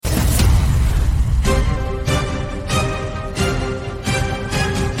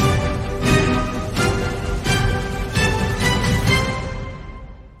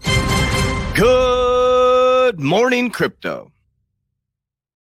Morning Crypto.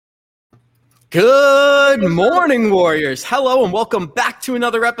 Good morning, Warriors. Hello, and welcome back to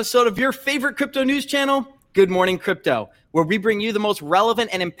another episode of your favorite crypto news channel, Good Morning Crypto, where we bring you the most relevant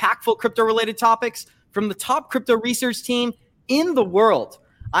and impactful crypto-related topics from the top crypto research team in the world.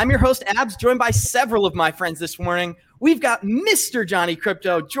 I'm your host, Abs, joined by several of my friends this morning. We've got Mr. Johnny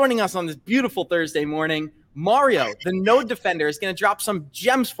Crypto joining us on this beautiful Thursday morning. Mario, the node defender, is going to drop some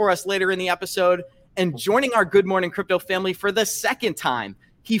gems for us later in the episode. And joining our Good Morning Crypto family for the second time,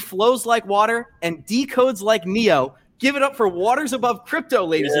 he flows like water and decodes like Neo. Give it up for Waters Above Crypto,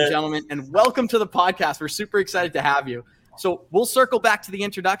 ladies and gentlemen, and welcome to the podcast. We're super excited to have you. So we'll circle back to the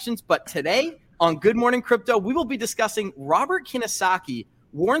introductions, but today on Good Morning Crypto, we will be discussing Robert Kiyosaki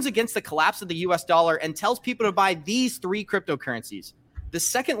warns against the collapse of the US dollar and tells people to buy these three cryptocurrencies. The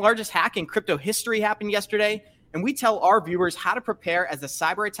second largest hack in crypto history happened yesterday, and we tell our viewers how to prepare as the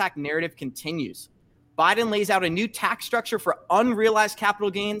cyber attack narrative continues. Biden lays out a new tax structure for unrealized capital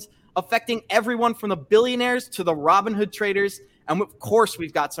gains, affecting everyone from the billionaires to the Robinhood traders. And of course,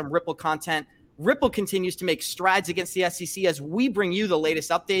 we've got some Ripple content. Ripple continues to make strides against the SEC as we bring you the latest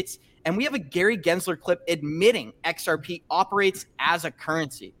updates. And we have a Gary Gensler clip admitting XRP operates as a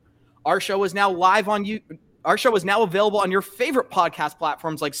currency. Our show is now live on you. Our show is now available on your favorite podcast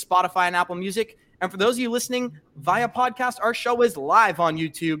platforms like Spotify and Apple Music. And for those of you listening via podcast, our show is live on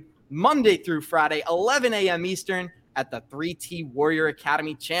YouTube Monday through Friday, 11 a.m. Eastern at the 3T Warrior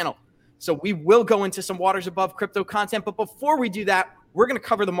Academy channel. So we will go into some Waters Above Crypto content. But before we do that, we're going to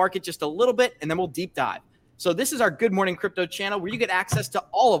cover the market just a little bit, and then we'll deep dive. So this is our Good Morning Crypto channel where you get access to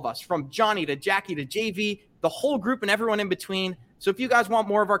all of us, from Johnny to Jackie to JV, the whole group and everyone in between. So if you guys want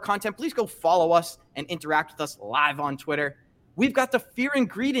more of our content, please go follow us and interact with us live on Twitter. We've got the Fear and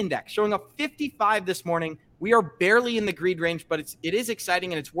Greed Index showing a 55 this morning. We are barely in the greed range, but it is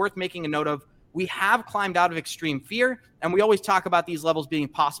exciting and it's worth making a note of. We have climbed out of extreme fear, and we always talk about these levels being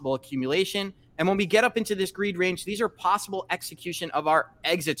possible accumulation. And when we get up into this greed range, these are possible execution of our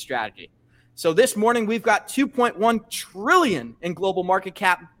exit strategy. So this morning, we've got 2.1 trillion in global market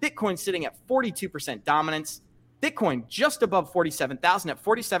cap. Bitcoin sitting at 42% dominance. Bitcoin just above 47,000 at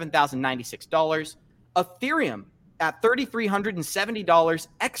 $47,096. Ethereum at $3,370.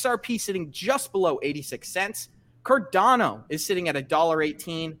 XRP sitting just below 86 cents. Cardano is sitting at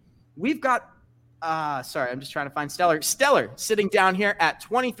 $1.18. We've got, I'm just trying to find Stellar. Stellar sitting down here at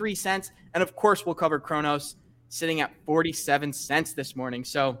 23 cents. And of course, we'll cover Kronos sitting at 47 cents this morning.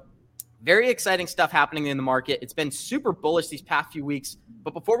 So very exciting stuff happening in the market. It's been super bullish these past few weeks.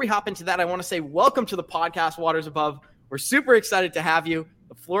 But before we hop into that, I want to say welcome to the podcast, Waters Above. We're super excited to have you.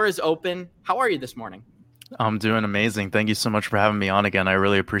 The floor is open. How are you this morning? I'm doing amazing. Thank you so much for having me on again. I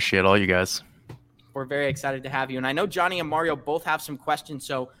really appreciate all you guys. We're very excited to have you. And I know Johnny and Mario both have some questions.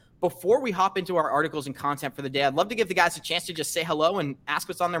 So before we hop into our articles and content for the day, I'd love to give the guys a chance to just say hello and ask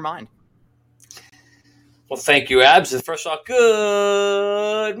what's on their mind. Well, thank you, Abs. First off,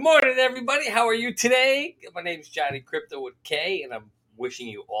 good morning, everybody. How are you today? My name is Johnny Crypto with K, and I'm wishing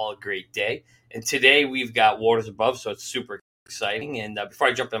you all a great day. And today we've got Waters Above, so it's super exciting. And before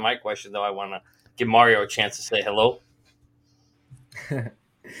I jump into my question, though, I want to give Mario a chance to say hello.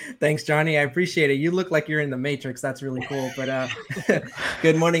 Thanks, Johnny. I appreciate it. You look like you're in the Matrix. That's really cool. But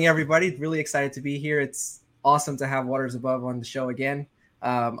good morning, everybody. Really excited to be here. It's awesome to have Waters Above on the show again.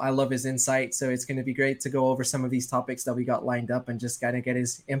 I love his insight. So it's going to be great to go over some of these topics that we got lined up and just kind of get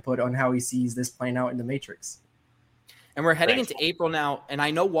his input on how he sees this playing out in the Matrix. And we're heading into April now. And I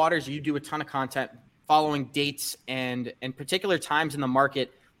know, Waters, you do a ton of content following dates and particular times in the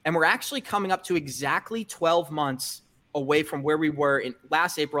market. And we're actually coming up to exactly 12 months away from where we were in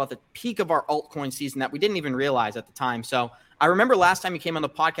last April at the peak of our altcoin season that we didn't even realize at the time. So I remember last time you came on the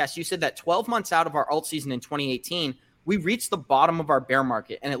podcast, you said that 12 months out of our alt season in 2018, we reached the bottom of our bear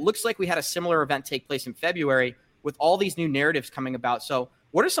market. And it looks like we had a similar event take place in February with all these new narratives coming about. So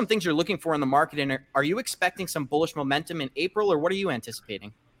what are some things you're looking for in the market? And are you expecting some bullish momentum in April, or what are you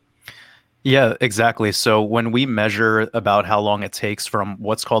anticipating? Yeah, exactly. So when we measure about how long it takes from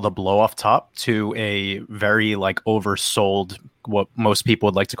what's called a blow off top to a very oversold, what most people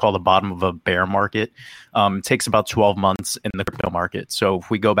would like to call the bottom of a bear market, it takes about 12 months in the crypto market. So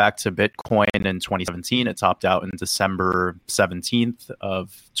if we go back to Bitcoin in 2017, it topped out in December 17th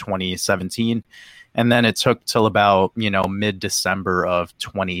of 2017. And then it took till about, mid-December of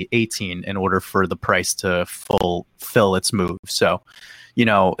 2018 in order for the price to fill its move. So,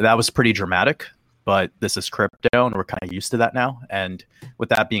 that was pretty dramatic, but this is crypto and we're kind of used to that now. And with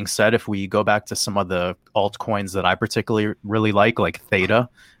that being said, if we go back to some of the altcoins that I particularly really like Theta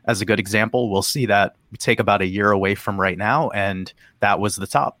as a good example, we'll see that we take about a year away from right now, and that was the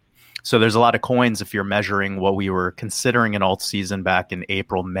top. So there's a lot of coins if you're measuring what we were considering an alt season back in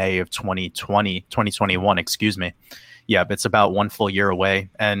April, May of 2021, excuse me. Yeah, it's about one full year away.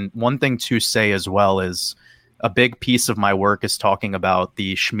 And one thing to say as well is a big piece of my work is talking about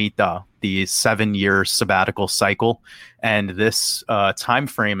the Shemitah, the 7-year sabbatical cycle. And this time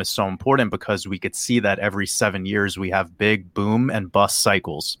frame is so important because we could see that every 7 years we have big boom and bust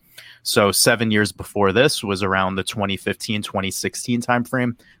cycles. So 7 years before this was around the 2015, 2016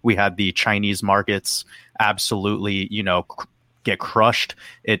 timeframe. We had the Chinese markets absolutely, get crushed.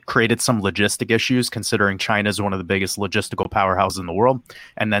 It created some logistic issues considering China is one of the biggest logistical powerhouses in the world.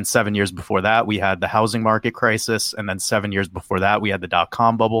 And then 7 years before that, we had the housing market crisis. And then 7 years before that, we had the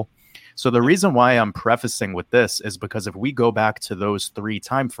dot-com bubble. So the reason why I'm prefacing with this is because if we go back to those 3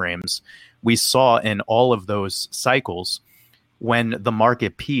 timeframes, we saw in all of those cycles when the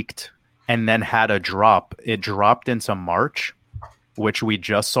market peaked and then had a drop, it dropped into March, which we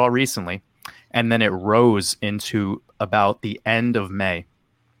just saw recently. And then it rose into about the end of May.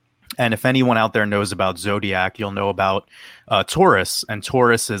 And if anyone out there knows about Zodiac, you'll know about Taurus, and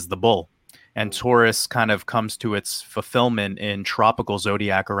Taurus is the bull. And Taurus kind of comes to its fulfillment in tropical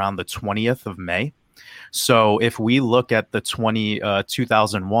Zodiac around the 20th of May. So if we look at the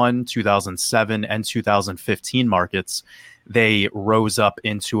 2001, 2007, and 2015 markets, they rose up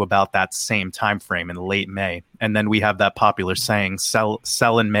into about that same time frame in late May. And then we have that popular saying,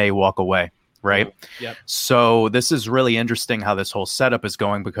 sell in May, walk away. Right. Yep. So this is really interesting how this whole setup is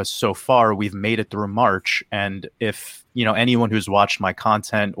going, because so far we've made it through March. And if, anyone who's watched my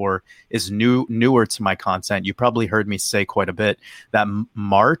content or is newer to my content, you probably heard me say quite a bit that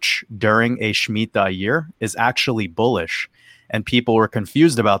March during a Shemitah year is actually bullish. And people were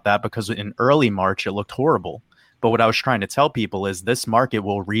confused about that because in early March, it looked horrible. But what I was trying to tell people is this market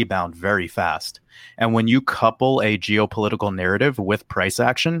will rebound very fast. And when you couple a geopolitical narrative with price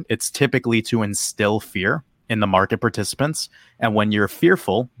action, it's typically to instill fear in the market participants. And when you're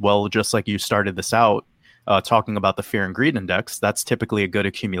fearful, well, just like you started this out talking about the fear and greed index, that's typically a good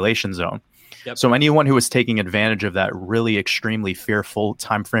accumulation zone. Yep. So anyone who is taking advantage of that really extremely fearful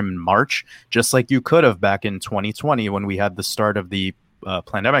time frame in March, just like you could have back in 2020 when we had the start of the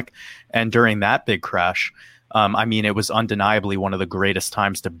pandemic and during that big crash, it was undeniably one of the greatest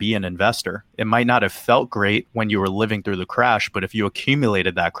times to be an investor. It might not have felt great when you were living through the crash, but if you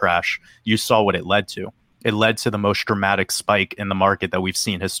accumulated that crash, you saw what it led to. It led to the most dramatic spike in the market that we've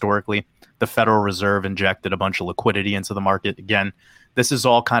seen historically. The Federal Reserve injected a bunch of liquidity into the market. Again, this is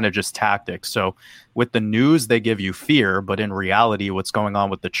all kind of just tactics. So with the news, they give you fear, but in reality, what's going on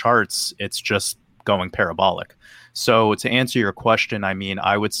with the charts, it's just going parabolic. So to answer your question,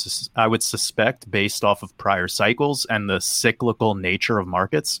 I would suspect based off of prior cycles and the cyclical nature of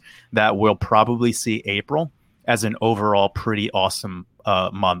markets that we'll probably see April as an overall pretty awesome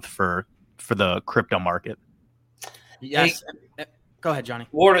month for the crypto market. Yes. Hey, go ahead, Johnny.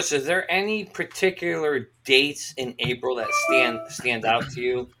 Waters, is there any particular dates in April that stand out to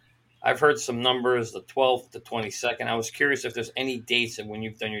you? I've heard some numbers, the 12th, the 22nd. I was curious if there's any dates that when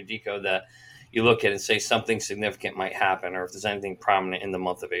you've done your decode that you look at and say something significant might happen, or if there's anything prominent in the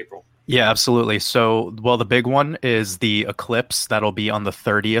month of April. Yeah, absolutely. So, the big one is the eclipse that'll be on the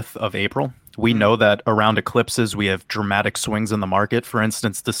 30th of April. We know that around eclipses, we have dramatic swings in the market. For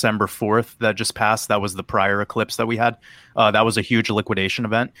instance, December 4th that just passed, that was the prior eclipse that we had. That was a huge liquidation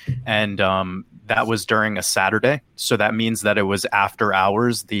event. And that was during a Saturday. So that means that it was after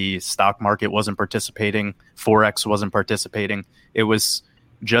hours. The stock market wasn't participating. Forex wasn't participating. It was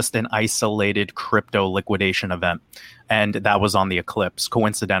just an isolated crypto liquidation event. And that was on the eclipse,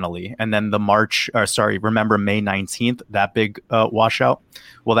 coincidentally. And then remember May 19th, that big washout?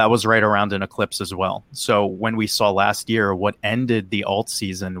 Well, that was right around an eclipse as well. So when we saw last year, what ended the alt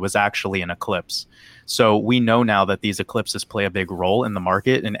season was actually an eclipse. So we know now that these eclipses play a big role in the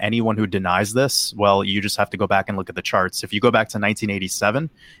market. And anyone who denies this, well, you just have to go back and look at the charts. If you go back to 1987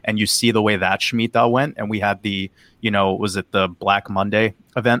 and you see the way that Shemitah went, and we had the, was it the Black Monday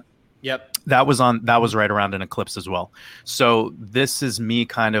event? Yep. That was right around an eclipse as well. So this is me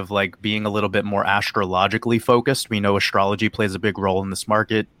kind of like being a little bit more astrologically focused. We know astrology plays a big role in this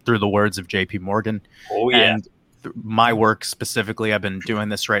market through the words of JP Morgan. Oh, yeah. And my work specifically, I've been doing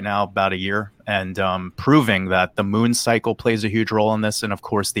this right now about a year. and proving that the moon cycle plays a huge role in this. And of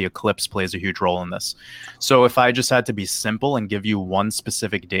course, the eclipse plays a huge role in this. So if I just had to be simple and give you one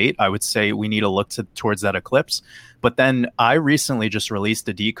specific date, I would say we need to look towards that eclipse. But then I recently just released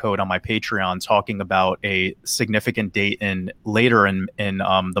a decode on my Patreon talking about a significant date later in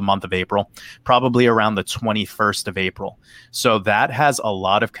the month of April, probably around the 21st of April. So that has a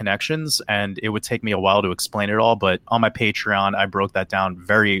lot of connections, and it would take me a while to explain it all. But on my Patreon, I broke that down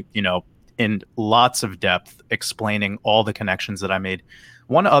very, in lots of depth, explaining all the connections that I made.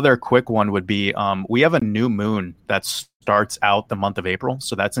 One other quick one would be we have a new moon that starts out the month of April.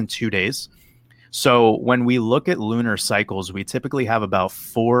 So that's in 2 days. So when we look at lunar cycles, we typically have about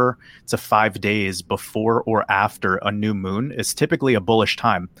 4 to 5 days before or after a new moon is typically a bullish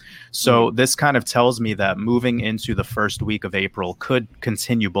time. So this kind of tells me that moving into the first week of April could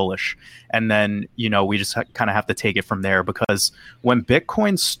continue bullish. And then, we just kind of have to take it from there, because when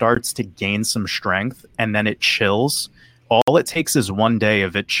Bitcoin starts to gain some strength and then it chills, all it takes is 1 day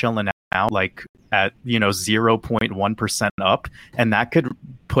of it chilling out, like at 0.1% up, and that could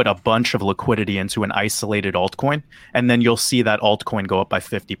put a bunch of liquidity into an isolated altcoin, and then you'll see that altcoin go up by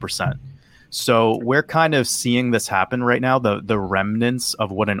 50%. So we're kind of seeing this happen right now, the remnants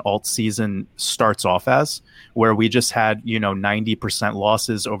of what an alt season starts off as, where we just had 90%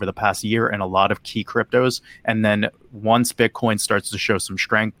 losses over the past year in a lot of key cryptos, and then once Bitcoin starts to show some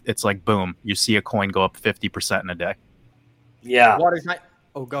strength, it's like boom, you see a coin go up 50% in a day. Yeah.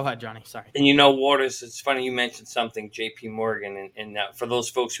 Oh, go ahead, Johnny. Sorry. And Waters, it's funny you mentioned something, JP Morgan, and for those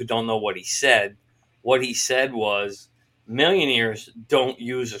folks who don't know what he said was millionaires don't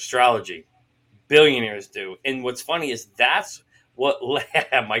use astrology. Billionaires do. And what's funny is that's what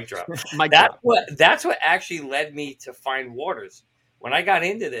mic drop. That's what actually led me to find Waters. When I got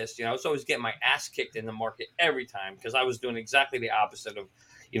into this, I was always getting my ass kicked in the market every time, because I was doing exactly the opposite of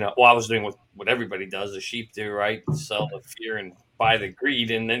I was doing what everybody does, the sheep do, right? Sell the fear and buy the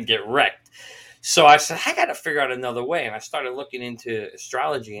greed and then get wrecked. So I said, I got to figure out another way. And I started looking into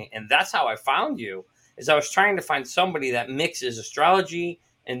astrology. And that's how I found you, is I was trying to find somebody that mixes astrology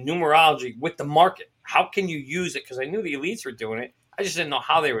and numerology with the market. How can you use it? Because I knew the elites were doing it. I just didn't know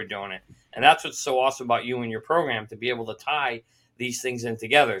how they were doing it. And that's what's so awesome about you and your program, to be able to tie these things in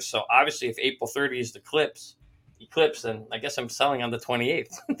together. So obviously, if April 30 is the eclipse, and I guess I'm selling on the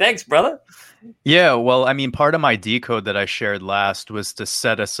 28th. Thanks, brother. Yeah, well, I mean, part of my decode that I shared last was to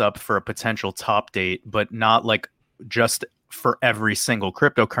set us up for a potential top date, but not like just for every single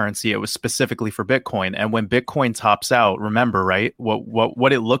cryptocurrency. It was specifically for Bitcoin. And when Bitcoin tops out, remember, right,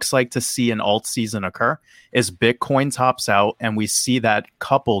 what it looks like to see an alt season occur is Bitcoin tops out, and we see that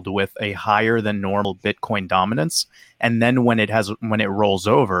coupled with a higher than normal Bitcoin dominance. And then when it rolls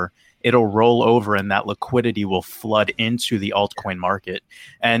over, it'll roll over and that liquidity will flood into the altcoin market.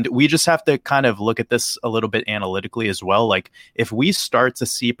 And we just have to kind of look at this a little bit analytically as well. Like, if we start to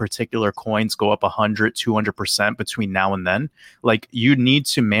see particular coins go up 100, 200% between now and then, like, you need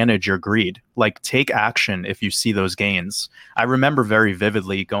to manage your greed. Like, take action if you see those gains. I remember very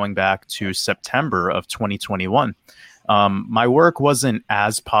vividly going back to September of 2021. My work wasn't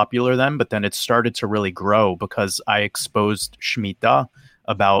as popular then, but then it started to really grow because I exposed Shemitah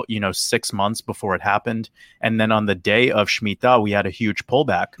about 6 months before it happened, and then on the day of Shemitah we had a huge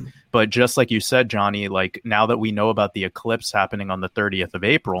pullback. But just like you said, Johnny, like, now that we know about the eclipse happening on the 30th of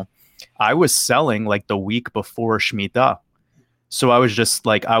April, I was selling like the week before Shemitah. So I was just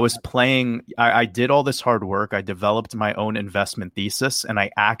like, I was playing, I did all this hard work, I developed my own investment thesis, and I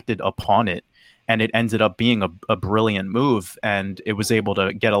acted upon it. And it ended up being a brilliant move, and it was able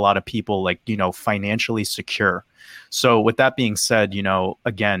to get a lot of people like, financially secure. So with that being said,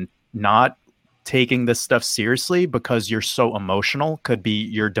 again, not taking this stuff seriously because you're so emotional could be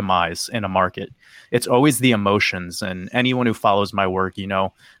your demise in a market. It's always the emotions. And anyone who follows my work,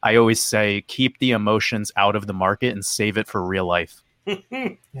 I always say, keep the emotions out of the market and save it for real life.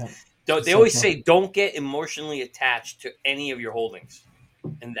 Yeah. They always say, don't get emotionally attached to any of your holdings.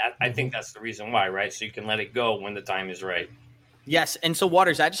 And that, I think that's the reason why, right? So you can let it go when the time is right. Yes. And so,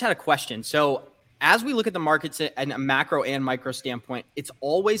 Waters, I just had a question. So as we look at the markets at a macro and micro standpoint, it's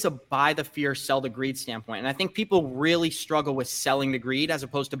always a buy the fear, sell the greed standpoint. And I think people really struggle with selling the greed as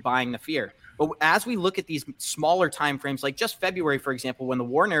opposed to buying the fear. But as we look at these smaller time frames, like just February, for example, when the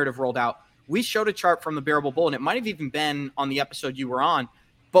war narrative rolled out, we showed a chart from the Bearable Bull, and it might have even been on the episode you were on.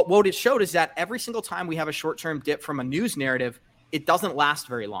 But what it showed is that every single time we have a short-term dip from a news narrative, it doesn't last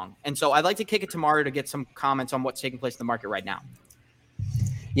very long. And so I'd like to kick it to Mario to get some comments on what's taking place in the market right now.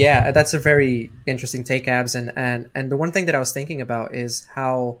 Yeah, that's a very interesting take, Abs. And the one thing that I was thinking about is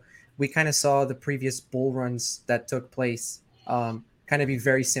how we kind of saw the previous bull runs that took place kind kind of be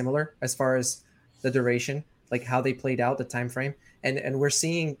very similar as far as the duration, like how they played out, the time frame. And we're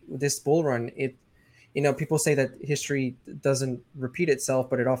seeing this bull run. People say that history doesn't repeat itself,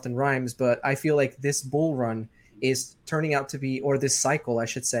 but it often rhymes. But I feel like this bull run is turning out to be, or this cycle, I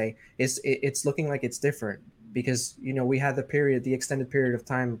should say, it's looking like it's different because, we had the extended period of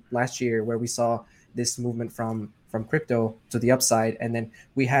time last year where we saw this movement from crypto to the upside. And then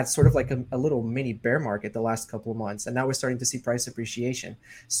we had sort of like a little mini bear market the last couple of months. And now we're starting to see price appreciation.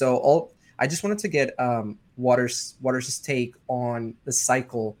 So I just wanted to get Waters' take on the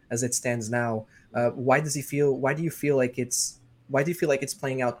cycle as it stands now. Why do you feel like it's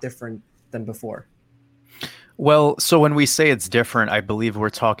playing out different than before? Well, so when we say it's different, I believe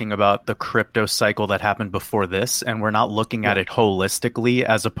we're talking about the crypto cycle that happened before this, and we're not looking at it holistically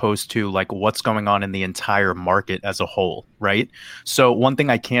as opposed to like what's going on in the entire market as a whole, right? So one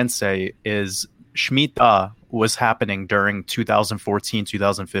thing I can say is Shemitah was happening during 2014,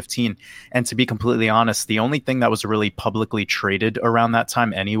 2015. And to be completely honest, the only thing that was really publicly traded around that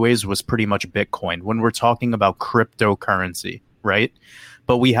time anyways was pretty much Bitcoin when we're talking about cryptocurrency, right?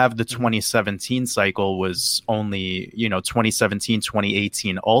 But we have the 2017 cycle was only, 2017,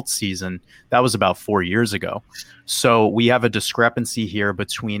 2018 alt season. That was about 4 years ago. So we have a discrepancy here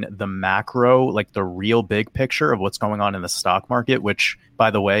between the macro, like the real big picture of what's going on in the stock market, which,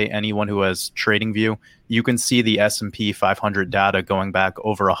 by the way, anyone who has TradingView, you can see the S&P 500 data going back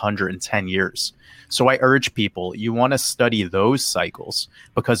over 110 years. So I urge people, you want to study those cycles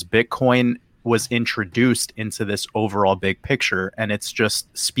because Bitcoin was introduced into this overall big picture, and it's just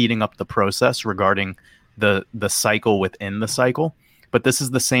speeding up the process regarding the cycle within the cycle. But this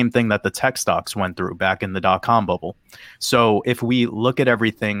is the same thing that the tech stocks went through back in the dot-com bubble. So if we look at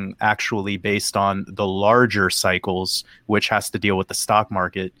everything actually based on the larger cycles, which has to deal with the stock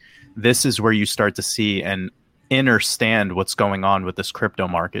market, this is where you start to see and understand what's going on with this crypto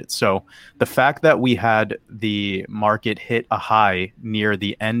market. So the fact that we had the market hit a high near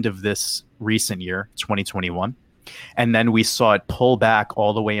the end of this recent year, 2021, and then we saw it pull back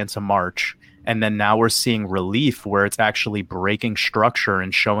all the way into March, and then now we're seeing relief where it's actually breaking structure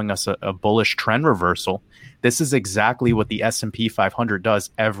and showing us a bullish trend reversal. This is exactly what the S&P 500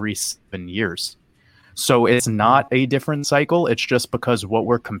 does every 7 years. So it's not a different cycle. It's just because what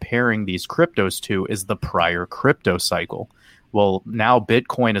we're comparing these cryptos to is the prior crypto cycle. Well, now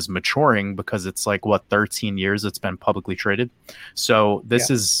Bitcoin is maturing because it's like, 13 years it's been publicly traded. So this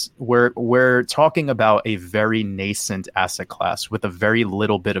is we're talking about a very nascent asset class with a very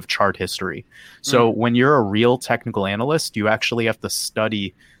little bit of chart history. So when you're a real technical analyst, you actually have to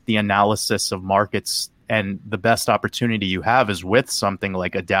study the analysis of markets. And the best opportunity you have is with something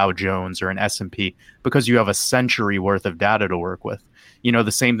like a Dow Jones or an S&P because you have a century worth of data to work with.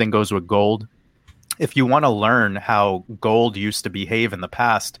 The same thing goes with gold. If you want to learn how gold used to behave in the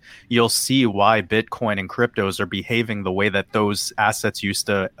past, you'll see why Bitcoin and cryptos are behaving the way that those assets used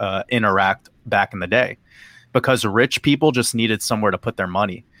to interact back in the day. Because rich people just needed somewhere to put their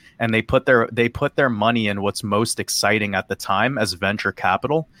money. And they put their money in what's most exciting at the time as venture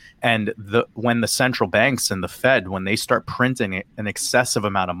capital. And when the central banks and the Fed, when they start printing an excessive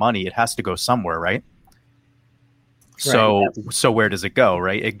amount of money, it has to go somewhere, right? So where does it go,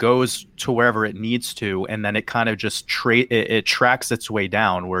 right? It goes to wherever it needs to, and then it kind of just it tracks its way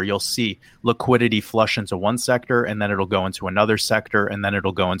down, where you'll see liquidity flush into one sector, and then it'll go into another sector, and then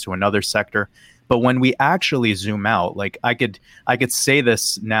it'll go into another sector. But when we actually zoom out, like I could say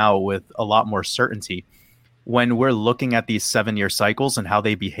this now with a lot more certainty. When we're looking at these 7-year cycles and how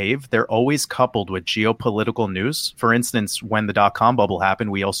they behave, they're always coupled with geopolitical news. For instance, when the dot-com bubble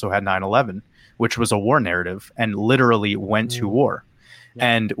happened, we also had 9/11, which was a war narrative and literally went to war.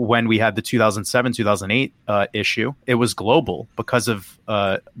 Yeah. And when we had the 2007, 2008 issue, it was global because of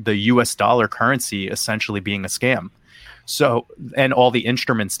the US dollar currency essentially being a scam. So, and all the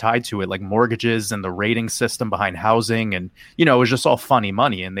instruments tied to it, like mortgages and the rating system behind housing. And, it was just all funny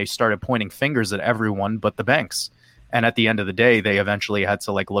money. And they started pointing fingers at everyone but the banks. And at the end of the day, they eventually had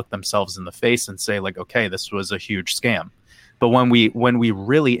to look themselves in the face and say okay, this was a huge scam. But when we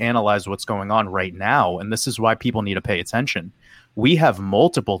really analyze what's going on right now, and this is why people need to pay attention, we have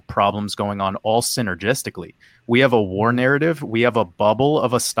multiple problems going on all synergistically. We have a war narrative. We have a bubble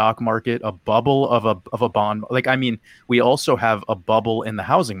of a stock market, a bubble of a bond. We also have a bubble in the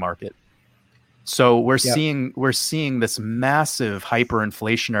housing market. So we're seeing this massive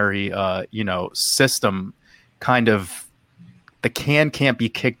hyperinflationary, system kind of the can't be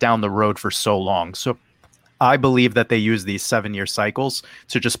kicked down the road for so long. So I believe that they use these 7-year cycles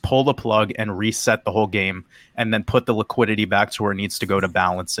to just pull the plug and reset the whole game, and then put the liquidity back to where it needs to go to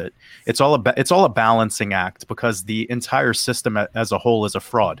balance it. It's all a balancing act, because the entire system as a whole is a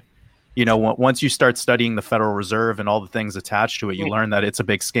fraud. You know, once you start studying the Federal Reserve and all the things attached to it, you learn that it's a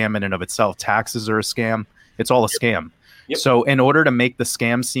big scam in and of itself. Taxes are a scam. It's all a scam. Yep. So in order to make the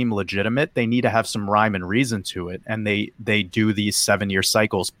scam seem legitimate, they need to have some rhyme and reason to it. And they do these 7-year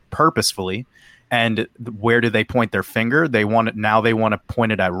cycles purposefully. And where do they point their finger? They want to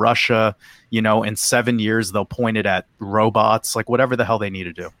point it at Russia. You know, in 7 years, they'll point it at robots, like whatever the hell they need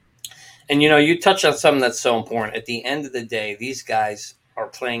to do. And, you know, you touch on something that's so important. At the end of the day, these guys are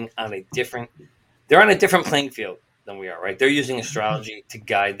playing on they're on a different playing field than we are, right? They're using astrology to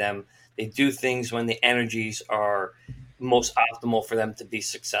guide them. They do things when the energies are most optimal for them to be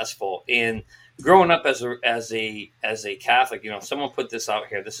successful. And growing up as a Catholic, you know, someone put this out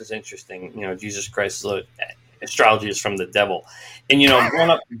here. This is interesting. You know, Jesus Christ, astrology is from the devil. And, you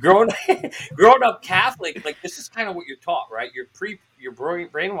know, growing up Catholic, like, this is kind of what you're taught, right? You're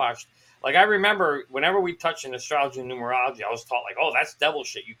brainwashed. Like, I remember whenever we touched in astrology and numerology, I was taught, like, oh, that's devil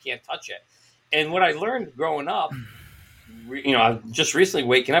shit. You can't touch it. And what I learned growing up, you know, I'm just recently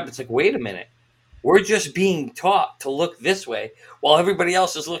waking up. It's like, wait a minute. We're just being taught to look this way while everybody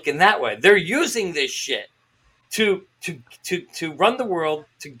else is looking that way. They're using this shit to run the world,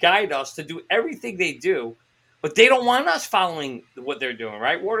 to guide us, to do everything they do. But they don't want us following what they're doing,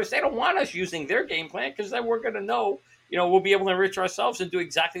 right, Waters? They don't want us using their game plan, because then we're going to know, you know, we'll be able to enrich ourselves and do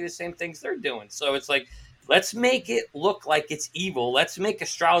exactly the same things they're doing. So it's like, let's make it look like it's evil. Let's make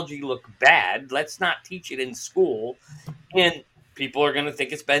astrology look bad. Let's not teach it in school. And people are going to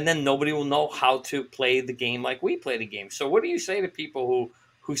think it's bad, and then nobody will know how to play the game like we play the game. So what do you say to people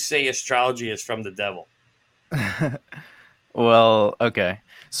who say astrology is from the devil? Well, okay.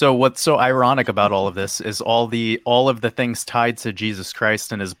 So what's so ironic about all of this is all of the things tied to Jesus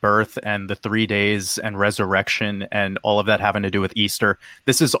Christ and his birth and the 3 days and resurrection and all of that having to do with Easter.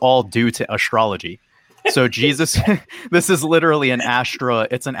 This is all due to astrology. So Jesus, this is literally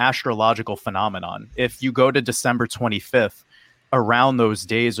it's an astrological phenomenon. If you go to December 25th, around those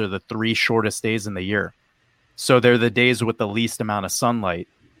days are the 3 shortest days in the year. So they're the days with the least amount of sunlight.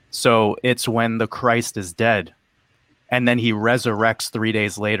 So it's when the Christ is dead. And then he resurrects 3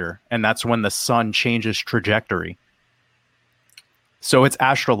 days later. And that's when the sun changes trajectory. So it's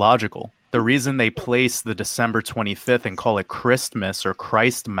astrological. The reason they place the December 25th and call it Christmas or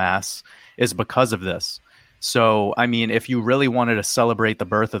Christ Mass is because of this. So, I mean, if you really wanted to celebrate the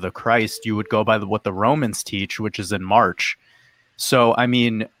birth of the Christ, you would go by what the Romans teach, which is in March. So, I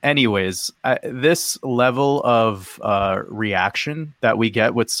mean, anyways, this level of reaction that we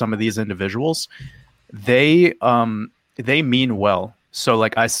get with some of these individuals, they mean well. So,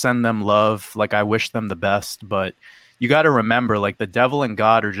 like, I send them love, like, I wish them the best. But you got to remember, like, the devil and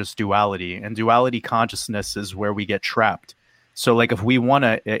God are just duality, and duality consciousness is where we get trapped. So, like, if we want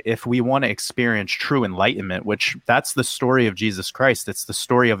to experience true enlightenment, which that's the story of Jesus Christ, it's the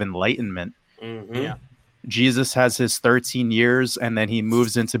story of enlightenment. Mm-hmm. Yeah. Jesus has his 13 years, and then he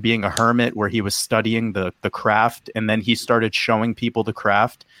moves into being a hermit where he was studying the craft, and then he started showing people the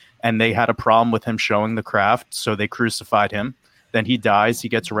craft, and they had a problem with him showing the craft, so they crucified him. Then he dies, he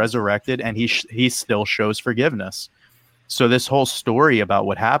gets resurrected, and he still shows forgiveness. So this whole story about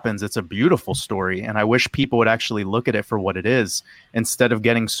what happens, it's a beautiful story, and I wish people would actually look at it for what it is instead of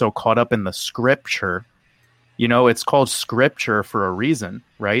getting so caught up in the scripture. You know, it's called scripture for a reason,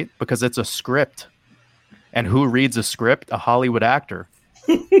 right? Because it's a script. And who reads a script? A Hollywood actor.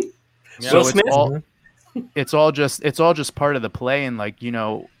 So it's all just part of the play. And, like, you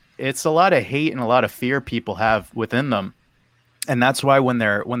know, it's a lot of hate and a lot of fear people have within them. And that's why when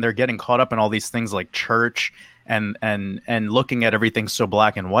they're getting caught up in all these things like church and looking at everything so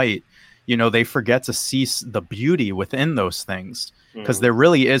black and white, you know, they forget to see the beauty within those things, because there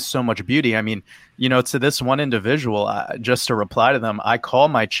really is so much beauty. I mean, you know, to this one individual, just to reply to them, I call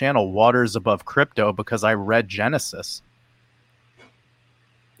my channel Waters Above Crypto because I read Genesis.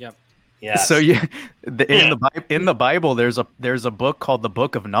 Yep. Yeah. So yeah, in the Bible, there's a book called the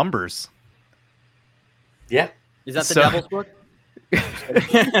Book of Numbers. Yeah. Is that the devil's book?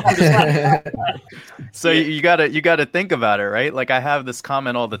 So you gotta think about it, right? Like, I have this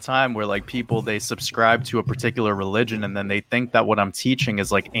comment all the time where, like, people, they subscribe to a particular religion and then they think that what I'm teaching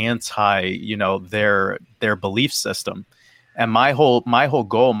is like anti, you know, their belief system. And my whole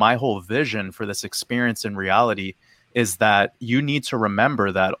goal, my whole vision for this experience in reality is that you need to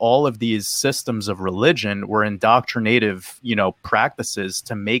remember that all of these systems of religion were indoctrinative, you know, practices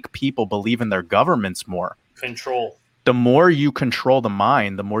to make people believe in their governments more. Control. the more you control the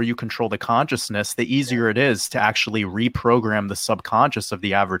mind, the more you control the consciousness, the easier it is to actually reprogram the subconscious of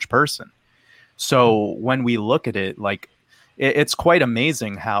the average person. So when we look at it, like it's quite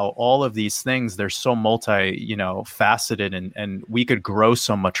amazing how all of these things, they're so faceted, and we could grow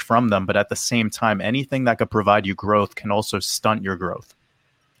so much from them. But at the same time, anything that could provide you growth can also stunt your growth.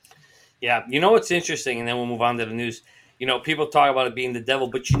 Yeah. You know what's interesting? And then we'll move on to the news. People talk about it being the devil,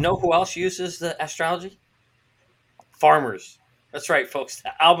 but you know who else uses the astrology? Farmers. That's right, folks.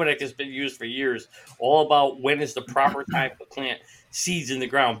 The almanac has been used for years, all about when is the proper time to plant seeds in the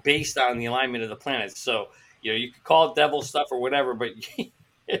ground based on the alignment of the planets. So, you could call it devil stuff or whatever, but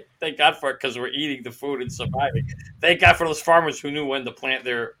thank God for it, because we're eating the food and surviving. Thank God for those farmers who knew when to plant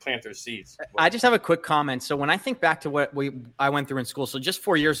their seeds. I just have a quick comment. So when I think back to what I went through in school, so just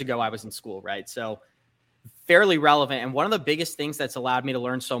 4 years ago, I was in school, right? So fairly relevant. And one of the biggest things that's allowed me to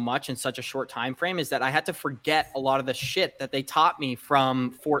learn so much in such a short time frame is that I had to forget a lot of the shit that they taught me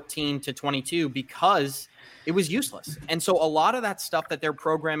from 14 to 22 because it was useless. And so a lot of that stuff that they're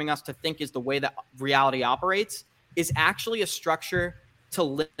programming us to think is the way that reality operates is actually a structure to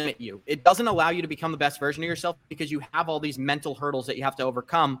limit you. It doesn't allow you to become the best version of yourself because you have all these mental hurdles that you have to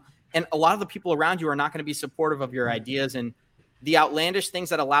overcome. And a lot of the people around you are not going to be supportive of your ideas and the outlandish things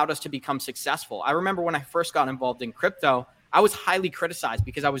that allowed us to become successful. I remember when I first got involved in crypto, I was highly criticized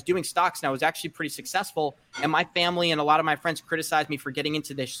because I was doing stocks and I was actually pretty successful. And my family and a lot of my friends criticized me for getting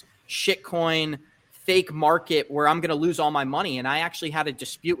into this shitcoin fake market where I'm going to lose all my money. And I actually had a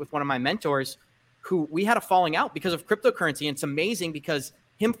dispute with one of my mentors who we had a falling out because of cryptocurrency. And it's amazing because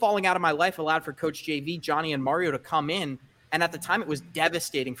him falling out of my life allowed for Coach JV, Johnny, and Mario to come in. And at the time, it was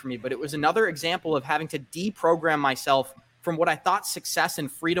devastating for me. But it was another example of having to deprogram myself from what I thought success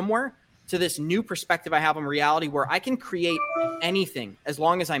and freedom were to this new perspective I have on reality where I can create anything as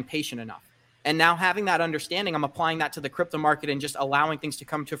long as I'm patient enough. And now having that understanding, I'm applying that to the crypto market and just allowing things to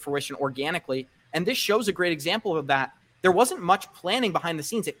come to fruition organically. And this shows a great example of that. There wasn't much planning behind the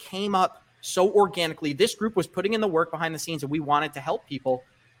scenes. It came up so organically. This group was putting in the work behind the scenes and we wanted to help people.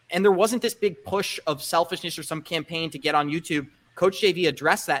 And there wasn't this big push of selfishness or some campaign to get on YouTube. Coach JV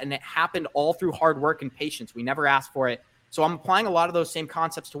addressed that and it happened all through hard work and patience. We never asked for it. So I'm applying a lot of those same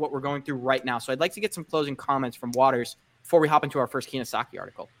concepts to what we're going through right now. So I'd like to get some closing comments from Waters before we hop into our first Kiyosaki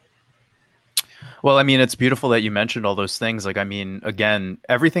article. Well, I mean, it's beautiful that you mentioned all those things. Like, I mean, again,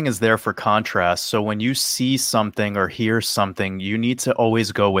 everything is there for contrast. So when you see something or hear something, you need to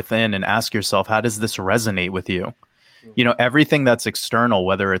always go within and ask yourself, how does this resonate with you? Everything that's external,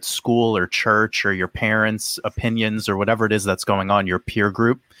 whether it's school or church or your parents' opinions or whatever it is that's going on, your peer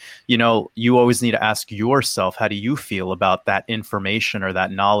group, you always need to ask yourself, how do you feel about that information or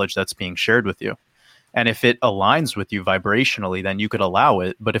that knowledge that's being shared with you? And if it aligns with you vibrationally, then you could allow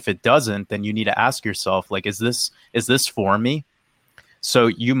it. But if it doesn't, then you need to ask yourself, like, is this for me? So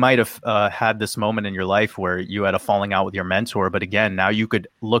you might have had this moment in your life where you had a falling out with your mentor. But again, now you could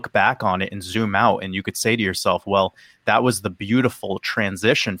look back on it and zoom out and you could say to yourself, well, that was the beautiful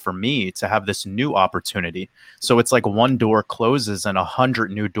transition for me to have this new opportunity. So it's like one door closes and 100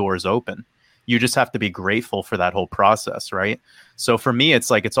 new doors open. You just have to be grateful for that whole process, right? So for me,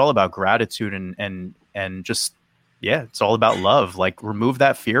 it's like, it's all about gratitude and just, yeah, it's all about love. Like, remove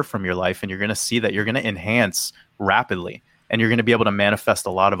that fear from your life and you're going to see that you're going to enhance rapidly. And you're going to be able to manifest a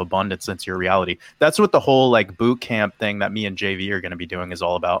lot of abundance into your reality. That's what the whole like boot camp thing that me and JV are going to be doing is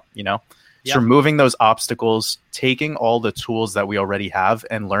all about, Just removing those obstacles, taking all the tools that we already have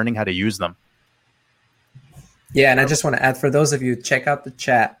and learning how to use them. Yeah. And I just want to add, for those of you, check out the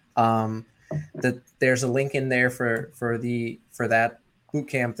chat. There's a link in there for that boot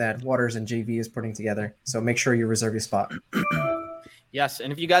camp that Waters and JV is putting together. So make sure you reserve your spot. Yes,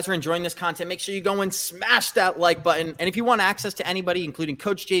 and if you guys are enjoying this content, make sure you go and smash that like button. And if you want access to anybody, including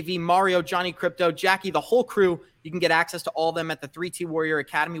Coach JV, Mario, Johnny Crypto, Jackie, the whole crew, you can get access to all of them at the 3T Warrior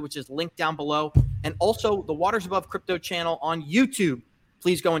Academy, which is linked down below. And also the Waters Above Crypto channel on YouTube.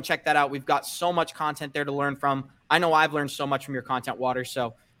 Please go and check that out. We've got so much content there to learn from. I know I've learned so much from your content, Waters.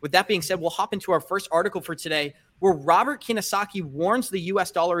 So with that being said, we'll hop into our first article for today, where Robert Kiyosaki warns the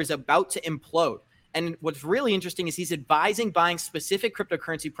US dollar is about to implode. And what's really interesting is he's advising buying specific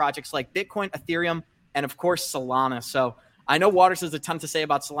cryptocurrency projects like Bitcoin, Ethereum, and of course, Solana. So I know Waters has a ton to say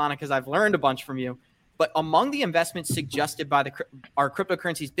about Solana because I've learned a bunch from you. But among the investments suggested by our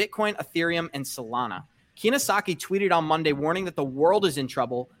cryptocurrencies, Bitcoin, Ethereum, and Solana, Kiyosaki tweeted on Monday warning that the world is in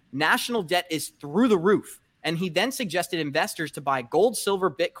trouble. National debt is through the roof. And he then suggested investors to buy gold,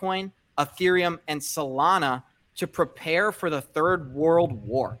 silver, Bitcoin, Ethereum, and Solana to prepare for the Third World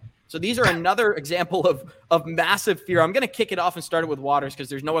War. So these are another example of massive fear. I'm going to kick it off and start it with Waters because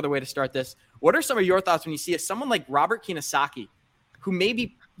there's no other way to start this. What are some of your thoughts when you see someone like Robert Kiyosaki, who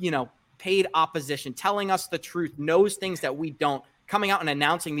maybe, paid opposition, telling us the truth, knows things that we don't, coming out and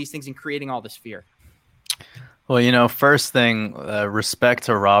announcing these things and creating all this fear? Well, first thing, respect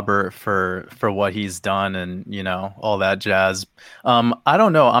to Robert for what he's done and, all that jazz. I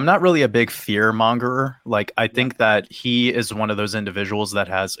don't know. I'm not really a big fear mongerer. Like, I think that he is one of those individuals that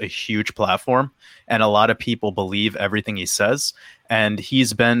has a huge platform and a lot of people believe everything he says. And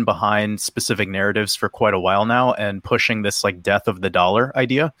he's been behind specific narratives for quite a while now and pushing this like death of the dollar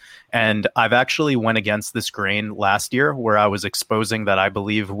idea. And I've actually went against this grain last year where I was exposing that I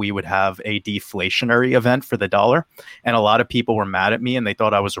believe we would have a deflationary event for the dollar. And a lot of people were mad at me and they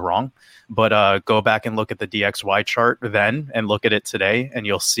thought I was wrong. But go back and look at the DXY chart then and look at it today and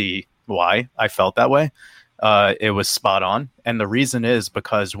you'll see why I felt that way. It was spot on. And the reason is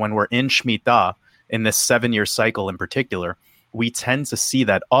because when we're in Shemitah, in this 7-year cycle in particular, we tend to see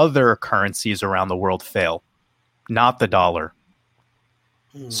that other currencies around the world fail, not the dollar.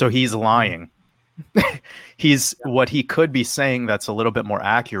 So he's lying. What he could be saying that's a little bit more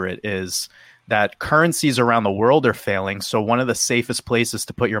accurate is that currencies around the world are failing. So one of the safest places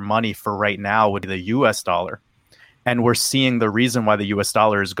to put your money for right now would be the US dollar. And we're seeing the reason why the US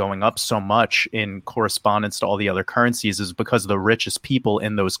dollar is going up so much in correspondence to all the other currencies is because the richest people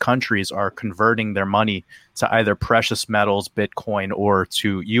in those countries are converting their money to either precious metals, Bitcoin, or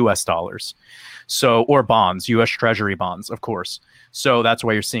to US dollars. So, or bonds, US Treasury bonds, of course. So that's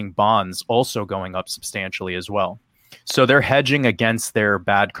why you're seeing bonds also going up substantially as well. So they're hedging against their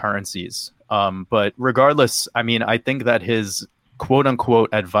bad currencies. But regardless, I mean, I think that his quote unquote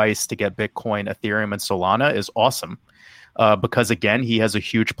advice to get Bitcoin, Ethereum, and Solana is awesome because, again, he has a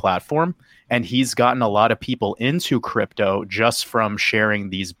huge platform and he's gotten a lot of people into crypto just from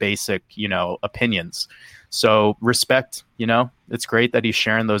sharing these basic, opinions. So respect, it's great that he's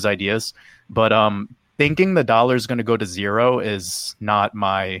sharing those ideas. But thinking the dollar is going to go to zero is not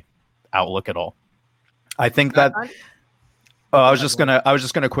my outlook at all. I think that. I was just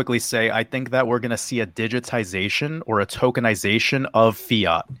gonna quickly say, I think that we're gonna see a digitization or a tokenization of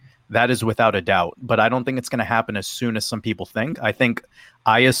fiat. That is without a doubt, but I don't think it's gonna happen as soon as some people think. I think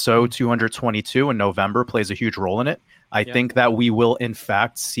ISO 222 in November plays a huge role in it. I think that we will, in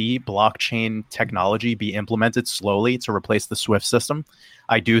fact, see blockchain technology be implemented slowly to replace the SWIFT system.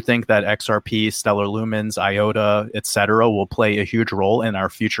 I do think that XRP, Stellar Lumens, IOTA, etc., will play a huge role in our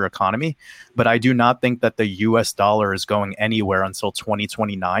future economy. But I do not think that the US dollar is going anywhere until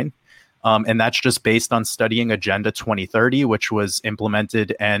 2029. And that's just based on studying Agenda 2030, which was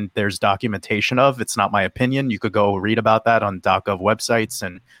implemented and there's documentation of. It's not my opinion. You could go read about that on .gov websites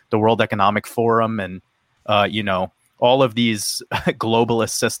and the World Economic Forum and, all of these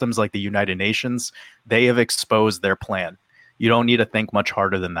globalist systems like the United Nations. They have exposed their plan. You don't need to think much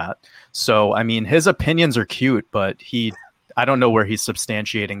harder than that. So, I mean, his opinions are cute, but I don't know where he's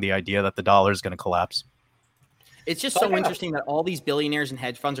substantiating the idea that the dollar is going to collapse. It's just so interesting that all these billionaires and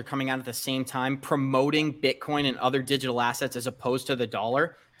hedge funds are coming out at the same time promoting Bitcoin and other digital assets as opposed to the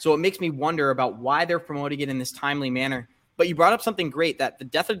dollar. So it makes me wonder about why they're promoting it in this timely manner. But you brought up something great, that the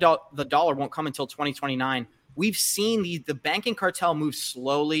death of the dollar won't come until 2029. We've seen the banking cartel move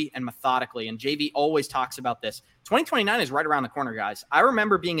slowly and methodically, and JV always talks about this. 2029 is right around the corner, guys. I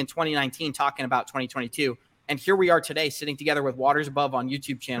remember being in 2019 talking about 2022, and here we are today sitting together with Waters Above on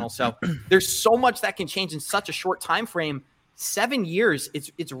YouTube channel. So there's so much that can change in such a short time frame. 7 years,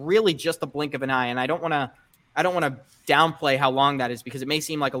 it's really just a blink of an eye, and I don't want to downplay how long that is because it may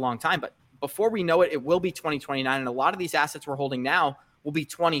seem like a long time, but before we know it, it will be 2029, and a lot of these assets we're holding now will be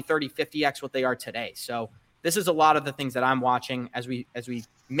 20, 30, 50x what they are today. So this is a lot of the things that I'm watching as we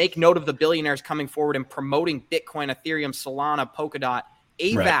make note of the billionaires coming forward and promoting Bitcoin, Ethereum, Solana, Polkadot,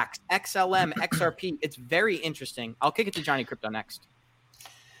 AVAX, right. XLM, XRP. It's very interesting. I'll kick it to Johnny Crypto next.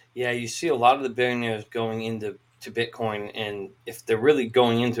 Yeah, you see a lot of the billionaires going into Bitcoin, and if they're really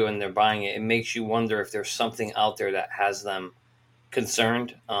going into it and they're buying it, it makes you wonder if there's something out there that has them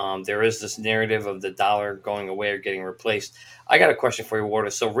concerned. There is this narrative of the dollar going away or getting replaced. I got a question for you,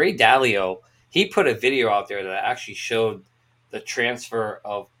 Walter. So Ray Dalio, he put a video out there that actually showed the transfer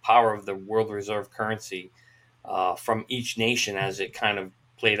of power of the world reserve currency from each nation as it kind of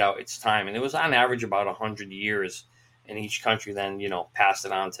played out its time. And it was on average about 100 years. And each country then, passed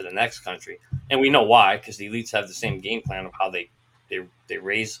it on to the next country. And we know why, because the elites have the same game plan of how they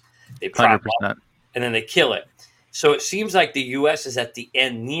raise, they prop up, and then they kill it. So it seems like the U.S. is at the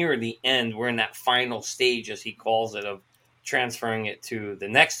end, near the end. We're in that final stage, as he calls it, of transferring it to the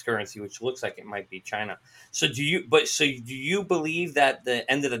next currency, which looks like it might be China. So do you believe that the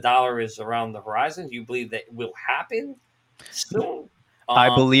end of the dollar is around the horizon? Do you believe that it will happen soon? I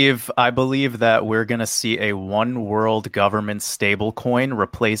believe that we're going to see a one world government stable coin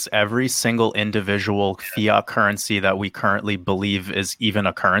replace every single individual fiat currency that we currently believe is even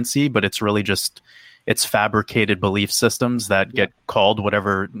a currency, but it's really just it's fabricated belief systems that get called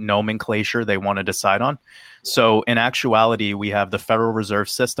whatever nomenclature they want to decide on. So in actuality, we have the Federal Reserve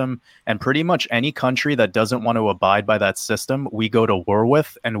System, and pretty much any country that doesn't want to abide by that system, we go to war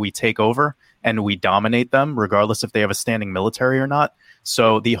with and we take over and we dominate them, regardless if they have a standing military or not.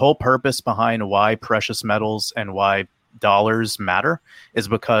 So the whole purpose behind why precious metals and why dollars matter is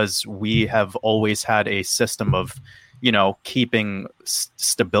because we have always had a system of, keeping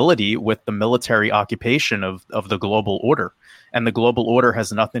stability with the military occupation of the global order. And the global order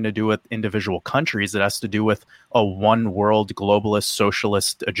has nothing to do with individual countries. It has to do with a one world globalist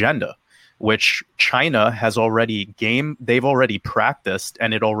socialist agenda, which China has they've already practiced,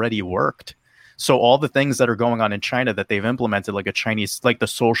 and it already worked. So all the things that are going on in China that they've implemented, like the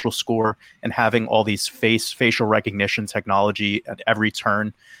social score and having all these facial recognition technology at every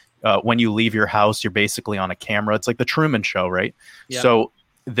turn. When you leave your house, you're basically on a camera. It's like the Truman Show, right? Yeah. So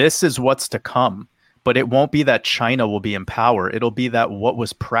this is what's to come. But it won't be that China will be in power. It'll be that what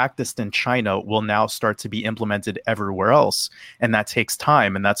was practiced in China will now start to be implemented everywhere else. And that takes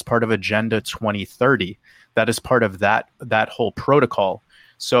time. And that's part of Agenda 2030. That is part of that whole protocol.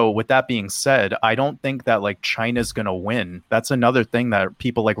 So with that being said, I don't think that like China's going to win. That's another thing that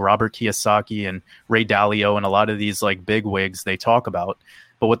people like Robert Kiyosaki and Ray Dalio and a lot of these like big wigs, they talk about.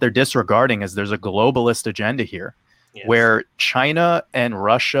 But what they're disregarding is there's a globalist agenda here. Yes. Where China and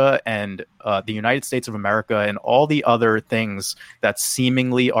Russia and the United States of America and all the other things that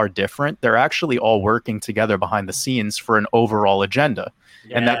seemingly are different, they're actually all working together behind the scenes for an overall agenda.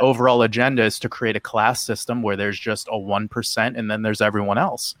 Yes. And that overall agenda is to create a class system where there's just a 1% and then there's everyone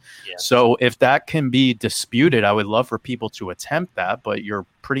else. Yes. So if that can be disputed, I would love for people to attempt that, but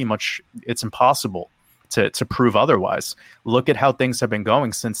it's impossible to prove otherwise. Look at how things have been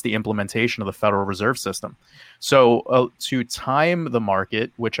going since the implementation of the Federal Reserve System. So to time the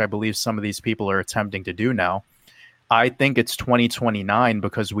market, which I believe some of these people are attempting to do now, I think it's 2029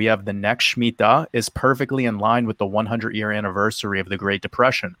 because we have the next Shemitah is perfectly in line with the 100-year anniversary of the Great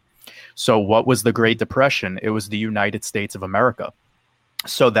Depression. So what was the Great Depression? It was the United States of America.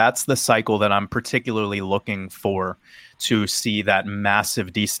 So that's the cycle that I'm particularly looking for to see that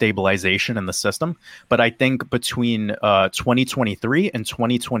massive destabilization in the system. But I think between 2023 and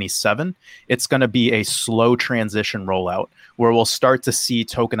 2027, it's going to be a slow transition rollout where we'll start to see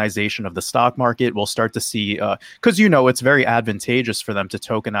tokenization of the stock market. We'll start to see, because it's very advantageous for them to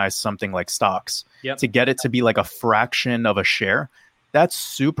tokenize something like stocks, to get it to be like a fraction of a share. That's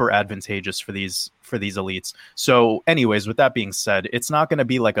super advantageous for these elites. So anyways, with that being said, it's not going to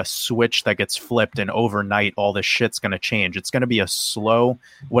be like a switch that gets flipped and overnight all this shit's going to change. It's going to be a slow,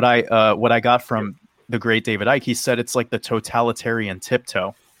 what I got from the great David Icke, he said it's like the totalitarian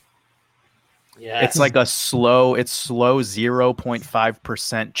tiptoe. Yeah, it's like it's slow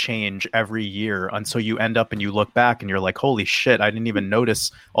 0.5% change every year until you end up and you look back and you're like, holy shit, I didn't even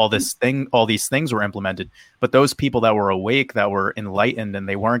notice all these things were implemented. But those people that were awake, that were enlightened, and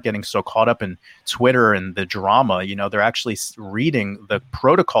they weren't getting so caught up in Twitter and the drama, they're actually reading the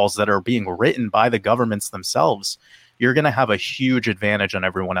protocols that are being written by the governments themselves. You're going to have a huge advantage on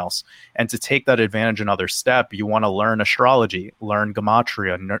everyone else. And to take that advantage another step, you want to learn astrology, learn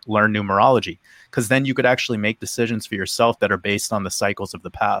gematria, learn numerology, because then you could actually make decisions for yourself that are based on the cycles of the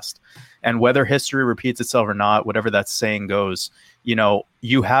past. And whether history repeats itself or not, whatever that saying goes,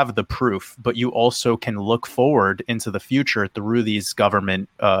 you have the proof, but you also can look forward into the future through these government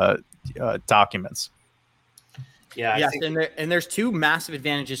documents. Yeah, yes, and there's two massive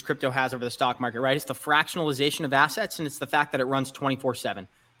advantages crypto has over the stock market, right? It's the fractionalization of assets, and it's the fact that it runs 24/7.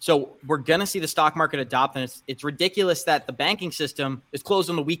 So we're going to see the stock market adopt, and it's ridiculous that the banking system is closed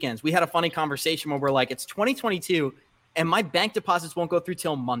on the weekends. We had a funny conversation where we're like, it's 2022, and my bank deposits won't go through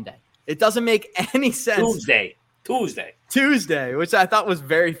till Monday. It doesn't make any sense. Tuesday, which I thought was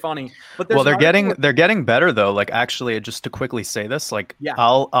very funny. But they're getting better though. Like actually, just to quickly say this,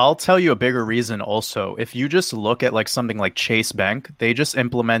 I'll tell you a bigger reason also. If you just look at like something like Chase Bank, they just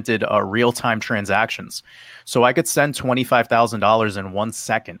implemented real-time transactions, so I could send $25,000 in 1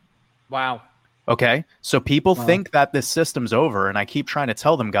 second. Wow. Okay, so people think that this system's over, and I keep trying to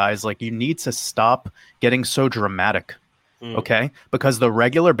tell them, guys, like you need to stop getting so dramatic. Okay, because the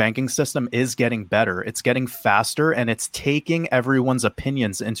regular banking system is getting better. It's getting faster and it's taking everyone's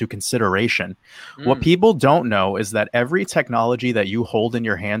opinions into consideration. What people don't know is that every technology that you hold in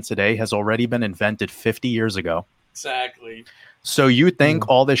your hand today has already been invented 50 years ago. Exactly. So you think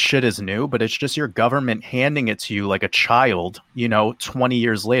all this shit is new, but it's just your government handing it to you like a child, 20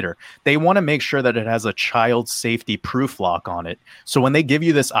 years later. They want to make sure that it has a child safety proof lock on it. So when they give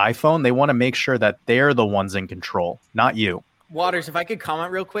you this iPhone, they want to make sure that they're the ones in control, not you. Waters, if I could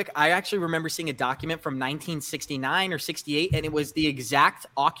comment real quick, I actually remember seeing a document from 1969 or 68, and it was the exact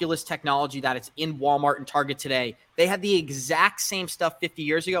Oculus technology that it's in Walmart and Target today. They had the exact same stuff 50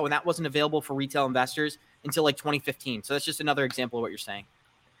 years ago, and that wasn't available for retail investors until like 2015. So that's just another example of what you're saying.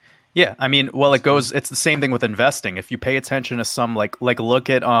 Yeah, I mean, well, it's the same thing with investing. If you pay attention to some like look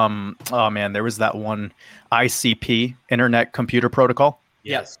at oh man, there was that one ICP, Internet Computer Protocol.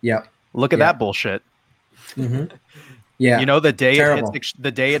 Yes. Yeah. Look at that bullshit. Mm-hmm. Yeah.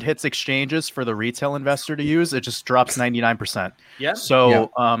 The day it hits exchanges for the retail investor to use, it just drops 99%. Yeah.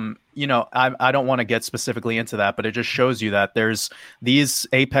 So, I don't want to get specifically into that, but it just shows you that there's these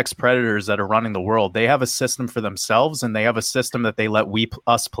apex predators that are running the world. They have a system for themselves, and they have a system that they let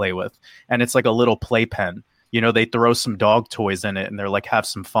us play with, and it's like a little playpen. They throw some dog toys in it, and they're like, have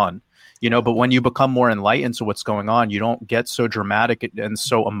some fun. But when you become more enlightened to what's going on, you don't get so dramatic and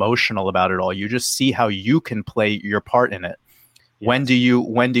so emotional about it all. You just see how you can play your part in it. Yes. When do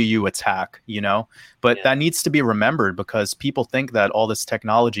you attack, But that needs to be remembered, because people think that all this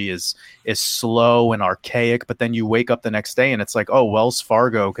technology is slow and archaic, but then you wake up the next day and it's like, oh, Wells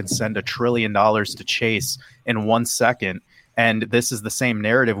Fargo can send $1 trillion to Chase in 1 second. And this is the same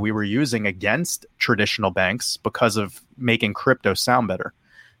narrative we were using against traditional banks because of making crypto sound better.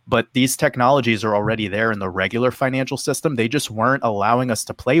 But these technologies are already there in the regular financial system. They just weren't allowing us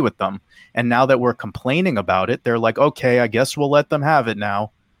to play with them. And now that we're complaining about it, they're like, okay, I guess we'll let them have it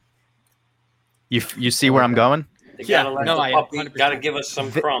now. You see where I'm going? They gotta give us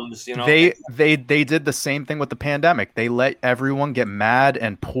some crumbs, They did the same thing with the pandemic. They let everyone get mad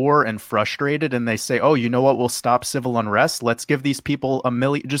and poor and frustrated, and they say, oh, you know what? We'll stop civil unrest. Let's give these people $1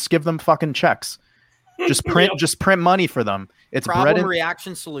 million. Just give them fucking checks. Just print money for them. It's problem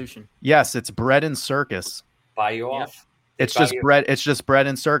reaction solution. Yes, it's bread and circus. Buy you off. It's just bread. It's just bread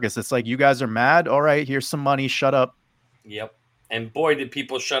and circus. It's like, you guys are mad. All right, here's some money. Shut up. Yep. And boy, did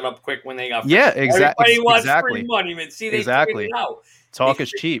people shut up quick when they got free. Yeah, exactly. Everybody wants free money, man. See, they exactly. figured it out. Talk is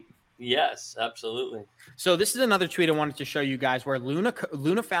cheap. Yes, absolutely. So this is another tweet I wanted to show you guys, where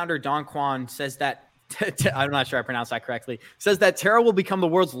Luna founder Don Kwan says that, I'm not sure I pronounced that correctly, says that Terra will become the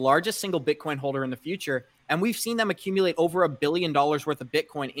world's largest single Bitcoin holder in the future. And we've seen them accumulate over $1 billion worth of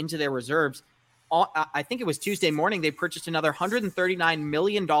Bitcoin into their reserves. I think it was Tuesday morning, they purchased another $139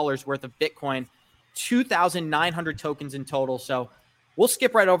 million worth of Bitcoin, 2,900 tokens in total. So we'll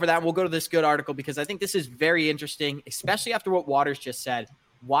skip right over that. We'll go to this good article, because I think this is very interesting, especially after what Waters just said.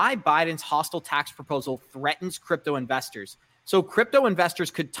 Why Biden's hostile tax proposal threatens crypto investors. So crypto investors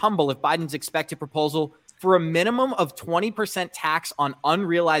could tumble if Biden's expected proposal for a minimum of 20% tax on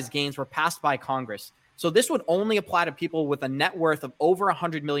unrealized gains were passed by Congress. So this would only apply to people with a net worth of over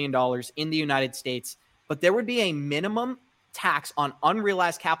 $100 million in the United States, but there would be a minimum tax on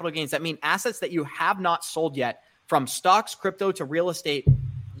unrealized capital gains. That means assets that you have not sold yet, from stocks, crypto to real estate.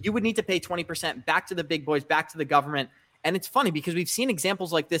 You would need to pay 20% back to the big boys, back to the government. And it's funny because we've seen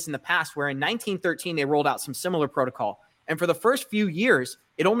examples like this in the past, where in 1913, they rolled out some similar protocol. And for the first few years,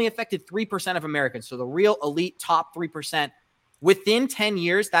 it only affected 3% of Americans. So the real elite top 3%. Within 10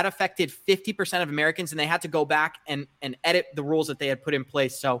 years, that affected 50% of Americans, and they had to go back and edit the rules that they had put in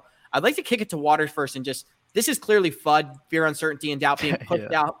place. So I'd like to kick it to Waters first, and just, this is clearly FUD, fear, uncertainty, and doubt being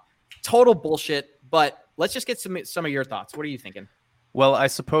pushed out. Total bullshit. But let's just get some of your thoughts. What are you thinking? Well, I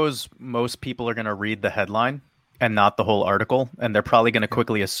suppose most people are going to read the headline and not the whole article, and they're probably going to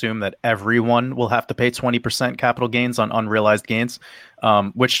quickly assume that everyone will have to pay 20% capital gains on unrealized gains,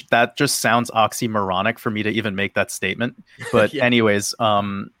 which that just sounds oxymoronic for me to even make that statement. But anyways,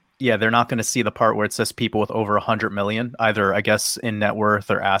 they're not going to see the part where it says people with over 100 million, either, I guess, in net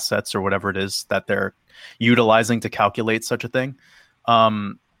worth or assets or whatever it is that they're utilizing to calculate such a thing.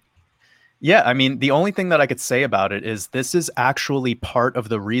 I mean, the only thing that I could say about it is this is actually part of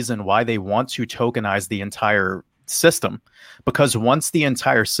the reason why they want to tokenize the entire system, because once the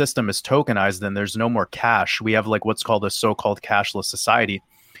entire system is tokenized, then there's no more cash. We have like what's called a so-called cashless society.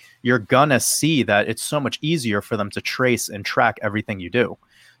 You're gonna see that it's so much easier for them to trace and track everything you do.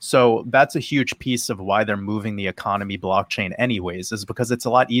 So that's a huge piece of why they're moving the economy blockchain anyways, is because it's a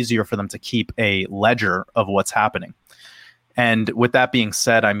lot easier for them to keep a ledger of what's happening. And with that being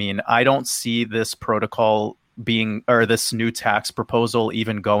said, I mean, I don't see this protocol this new tax proposal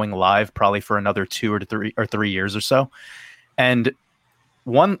even going live probably for another 3 years or so. And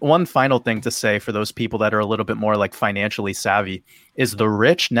one final thing to say for those people that are a little bit more like financially savvy is the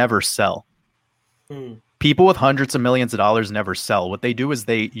rich never sell. People with hundreds of millions of dollars never sell. What they do is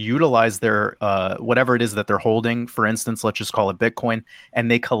they utilize their whatever it is that they're holding. For instance, let's just call it Bitcoin, and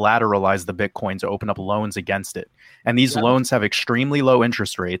they collateralize the Bitcoin to open up loans against it. And these loans have extremely low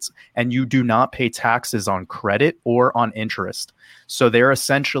interest rates, and you do not pay taxes on credit or on interest. So they're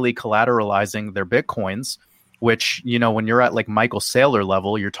essentially collateralizing their Bitcoins, which, you know, when you're at like Michael Saylor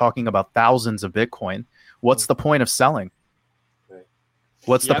level, you're talking about thousands of Bitcoin. What's the point of selling?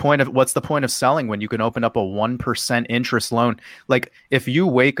 What's the point of selling when you can open up a 1% interest loan? Like if you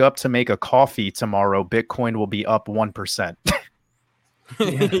wake up to make a coffee tomorrow, Bitcoin will be up 1%.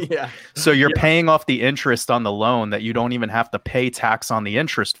 So you're paying off the interest on the loan that you don't even have to pay tax on the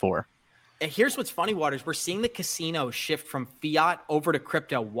interest for. And here's what's funny, Waters. We're seeing the casino shift from fiat over to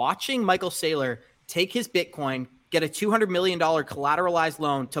crypto. Watching Michael Saylor take his Bitcoin, get a $200 million collateralized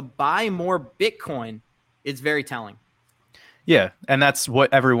loan to buy more Bitcoin is very telling. Yeah, and that's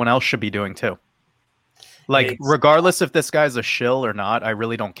what everyone else should be doing too. Like, regardless if this guy's a shill or not, I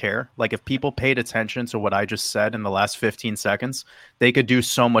really don't care. Like, if people paid attention to what I just said in the last 15 seconds, they could do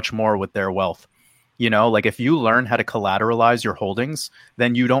so much more with their wealth. You know, like if you learn how to collateralize your holdings,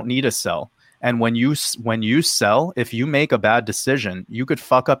 then you don't need to sell. And when you sell, if you make a bad decision, you could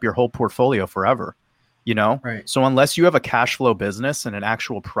fuck up your whole portfolio forever. You know, right. So unless you have a cash flow business and an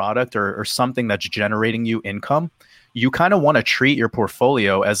actual product or something that's generating you income, you kind of want to treat your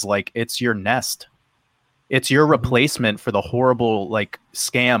portfolio as like it's your nest. It's your replacement for the horrible like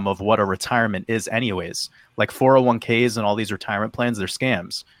scam of what a retirement is anyways. Like 401ks and all these retirement plans, they're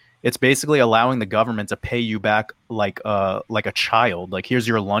scams. It's basically allowing the government to pay you back like a child. Like here's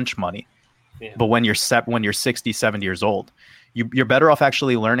your lunch money. Yeah. But when you're 60, 70 years old, you're better off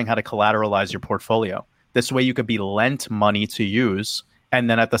actually learning how to collateralize your portfolio. This way you could be lent money to use. And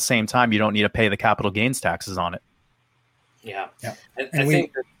then at the same time, you don't need to pay the capital gains taxes on it. Yeah. I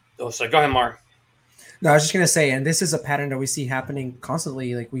think so go ahead, Mark. No, I was just going to say, and this is a pattern that we see happening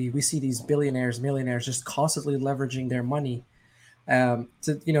constantly. Like we see these billionaires, millionaires just constantly leveraging their money to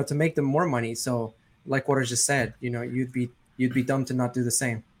make them more money. So like Waters just said, you know, you'd be dumb to not do the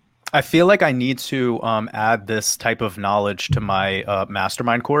same. I feel like I need to add this type of knowledge to my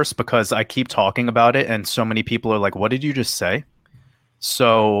mastermind course because I keep talking about it and so many people are like, what did you just say?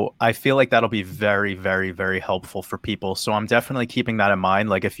 So I feel like that'll be very, very, very helpful for people. So I'm definitely keeping that in mind.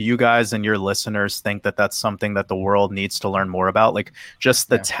 Like if you guys and your listeners think that that's something that the world needs to learn more about, like just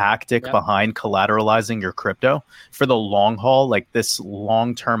the tactic behind collateralizing your crypto for the long haul, like this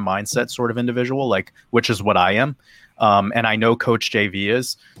long-term mindset sort of individual, like which is what I am. And I know Coach JV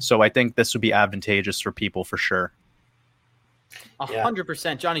is. So I think this would be advantageous for people for sure.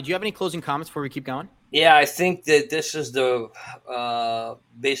 100%. Johnny, do you have any closing comments before we keep going? Yeah, I think that this is the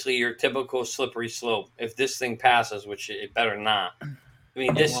basically your typical slippery slope. If this thing passes, which it better not. I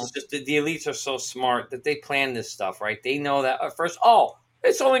mean, this is just the elites are so smart that they plan this stuff, right? They know that at first,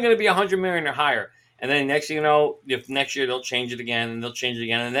 it's only going to be 100 million or higher. And then next thing you know, if next year they'll change it again and they'll change it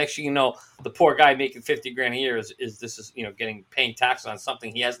again. And the next thing you know, the poor guy making $50,000 a year is paying taxes on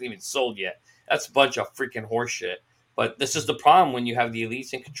something he hasn't even sold yet. That's a bunch of freaking horseshit. But this is the problem when you have the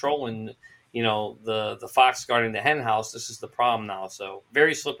elites in control and, you know, the fox guarding the hen house. This is the problem now. So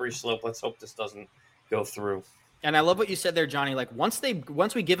very slippery slope. Let's hope this doesn't go through. And I love what you said there, Johnny. Like once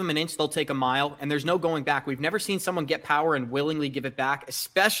we give them an inch, they'll take a mile, and there's no going back. We've never seen someone get power and willingly give it back,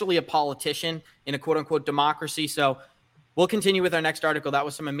 especially a politician in a quote unquote democracy. So we'll continue with our next article. That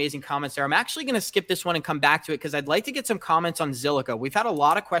was some amazing comments there. I'm actually going to skip this one and come back to it because I'd like to get some comments on Zilliqa. We've had a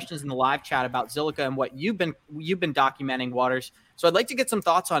lot of questions in the live chat about Zilliqa and what you've been documenting, Waters. So I'd like to get some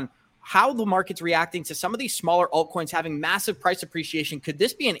thoughts on how the market's reacting to some of these smaller altcoins having massive price appreciation. Could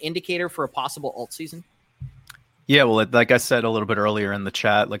this be an indicator for a possible alt season? Yeah, well, like I said a little bit earlier in the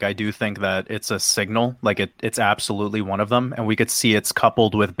chat, like I do think that it's a signal, like it's absolutely one of them. And we could see it's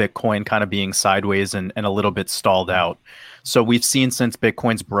coupled with Bitcoin kind of being sideways and a little bit stalled out. So we've seen since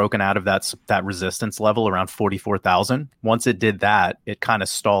Bitcoin's broken out of that resistance level around 44,000. Once it did that, it kind of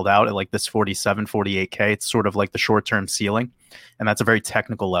stalled out at like this 47, 48K. It's sort of like the short-term ceiling. And that's a very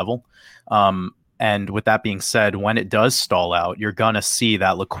technical level. And with that being said, when it does stall out, you're going to see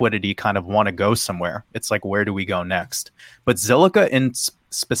that liquidity kind of want to go somewhere. It's like, where do we go next? But Zilliqa,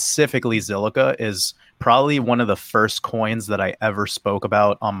 specifically Zilliqa, is probably one of the first coins that I ever spoke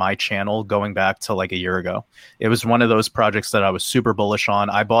about on my channel going back to like a year ago. It was one of those projects that I was super bullish on.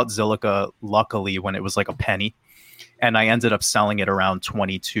 I bought Zilliqa, luckily, when it was like a penny. and I ended up selling it around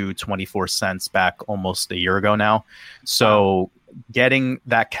 22, 24 cents back almost a year ago now. So getting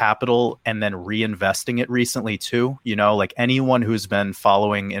that capital and then reinvesting it recently too, like anyone who's been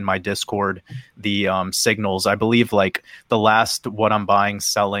following in my Discord, the signals, I believe like the last what I'm buying,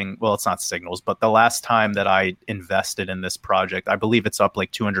 selling, well, it's not signals, but the last time that I invested in this project, I believe it's up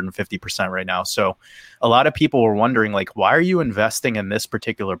like 250% right now. So a lot of people were wondering like, why are you investing in this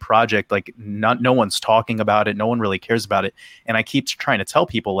particular project? Like no one's talking about it. No one really cares about it. And I keep trying to tell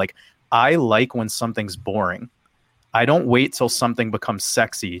people like, I like when something's boring. I don't wait till something becomes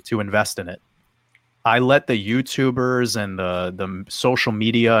sexy to invest in it. I let the YouTubers and the social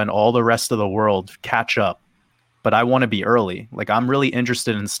media and all the rest of the world catch up, but I want to be early. Like I'm really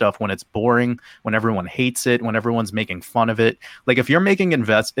interested in stuff when it's boring, when everyone hates it, when everyone's making fun of it. Like if you're making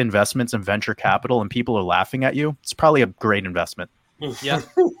investments in venture capital and people are laughing at you, it's probably a great investment. Yeah.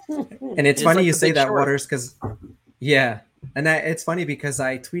 And it's funny like you say that, short. Waters, because it's funny because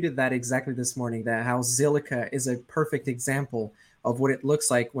I tweeted that exactly this morning, that how Zilliqa is a perfect example of what it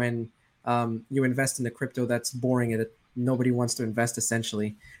looks like when you invest in a crypto that's boring and nobody wants to invest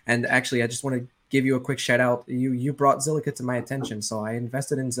essentially. And actually, I just want to give you a quick shout out. You brought Zilliqa to my attention. So I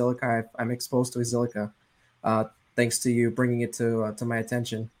invested in Zilliqa. I'm exposed to Zilliqa thanks to you bringing it to my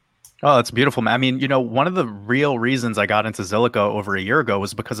attention. Oh, that's beautiful, man. I mean, one of the real reasons I got into Zilliqa over a year ago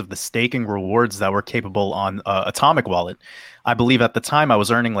was because of the staking rewards that were capable on Atomic Wallet. I believe at the time I was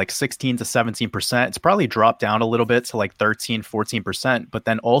earning like 16 to 17%. It's probably dropped down a little bit to like 13, 14%. But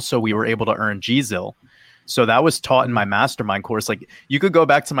then also we were able to earn GZIL. So that was taught in my mastermind course. Like you could go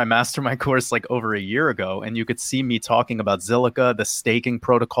back to my mastermind course like over a year ago and you could see me talking about Zilliqa, the staking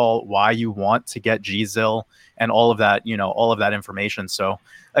protocol, why you want to get GZIL and all of that, all of that information. So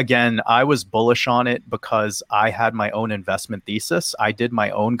again, I was bullish on it because I had my own investment thesis. I did my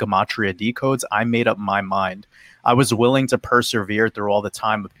own Gematria decodes. I made up my mind. I was willing to persevere through all the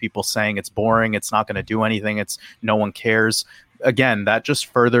time of people saying it's boring, it's not going to do anything, no one cares. Again, that just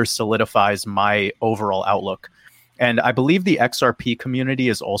further solidifies my overall outlook. And I believe the XRP community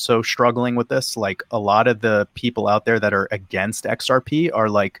is also struggling with this. Like a lot of the people out there that are against XRP are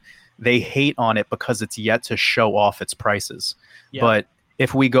like, they hate on it because it's yet to show off its prices. Yeah. But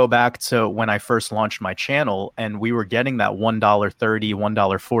if we go back to when I first launched my channel and we were getting that $1.30, $1.40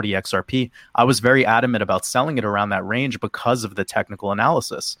 XRP, I was very adamant about selling it around that range because of the technical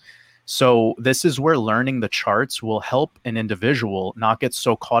analysis. So this is where learning the charts will help an individual not get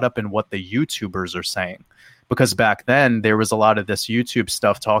so caught up in what the YouTubers are saying. Because back then there was a lot of this YouTube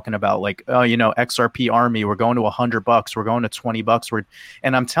stuff talking about like, oh, XRP army, we're going to $100, we're going to $20.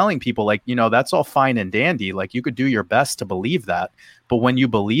 And I'm telling people like, that's all fine and dandy. Like you could do your best to believe that. But when you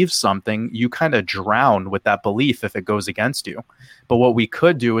believe something, you kind of drown with that belief if it goes against you. But what we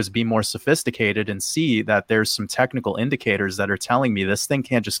could do is be more sophisticated and see that there's some technical indicators that are telling me this thing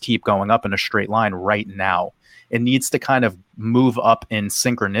can't just keep going up in a straight line right now. It needs to kind of move up in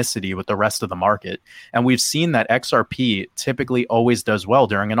synchronicity with the rest of the market. And we've seen that XRP typically always does well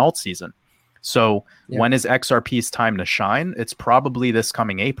during an alt season. So when is XRP's time to shine? It's probably this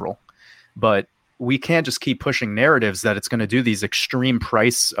coming April. But we can't just keep pushing narratives that it's going to do these extreme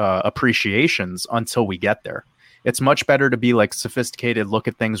price appreciations until we get there. It's much better to be like sophisticated, look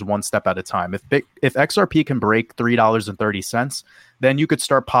at things one step at a time. If XRP can break $3.30, then you could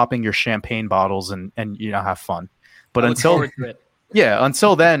start popping your champagne bottles and have fun. But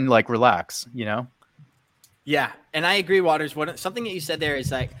until then, like relax, Yeah, and I agree, Waters. Something that you said there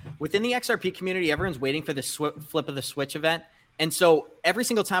is like within the XRP community, everyone's waiting for the flip of the switch event. And so every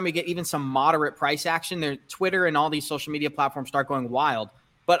single time we get even some moderate price action, their Twitter and all these social media platforms start going wild.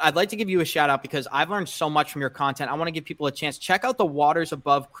 But I'd like to give you a shout out because I've learned so much from your content. I want to give people a chance. Check out the Waters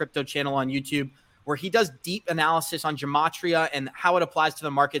Above Crypto channel on YouTube, where he does deep analysis on Gematria and how it applies to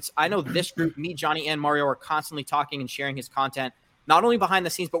the markets. I know this group, me, Johnny, and Mario, are constantly talking and sharing his content, not only behind the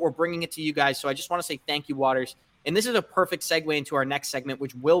scenes, but we're bringing it to you guys. So I just want to say thank you, Waters. And this is a perfect segue into our next segment,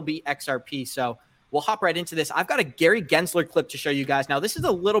 which will be XRP. So we'll hop right into this. I've got a Gary Gensler clip to show you guys. Now, this is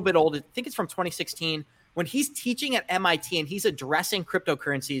a little bit old. I think it's from 2016 when he's teaching at MIT and he's addressing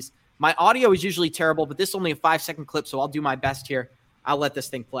cryptocurrencies. My audio is usually terrible, but this is only a 5-second clip, so I'll do my best here. I'll let this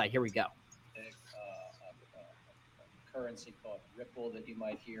thing play. Here we go. Currency called Ripple that you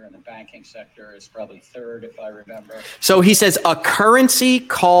might hear in the banking sector is probably third, if I remember. So he says a currency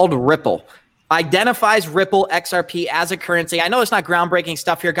called Ripple. Identifies Ripple XRP as a currency. I know it's not groundbreaking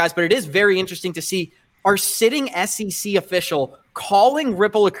stuff here, guys, but it is very interesting to see our sitting SEC official calling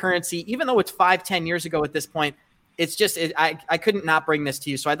Ripple a currency, even though it's 5-10 years ago at this point. It's just, I couldn't not bring this to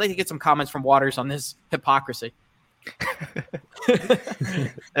you. So I'd like to get some comments from Waters on this hypocrisy.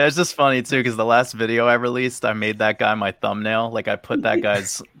 It's just funny too because the last video I released, I made that guy my thumbnail. Like I put that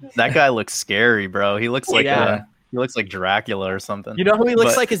guy looks scary, bro. He looks like he looks like Dracula or something. You know who he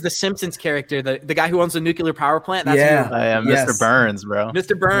looks like is the Simpsons character, the guy who owns the nuclear power plant. That's who. I am Mr. Burns, bro.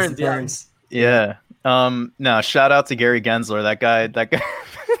 Mr. Burns, Mr. Burns. Yeah. No, shout out to Gary Gensler. That guy.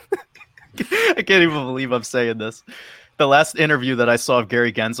 I can't even believe I'm saying this. The last interview that I saw of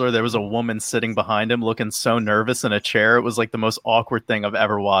Gary Gensler, there was a woman sitting behind him looking so nervous in a chair. It was like the most awkward thing I've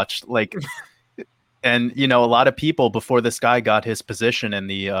ever watched. Like, and you know, a lot of people before this guy got his position in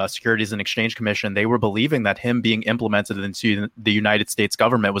the Securities and Exchange Commission, they were believing that him being implemented into the United States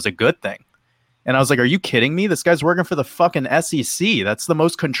government was a good thing. And I was like, are you kidding me? This guy's working for the fucking SEC. That's the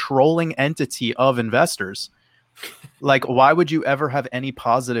most controlling entity of investors. Like, why would you ever have any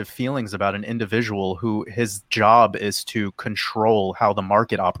positive feelings about an individual who his job is to control how the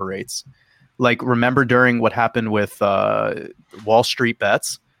market operates? Like, remember during what happened with Wall Street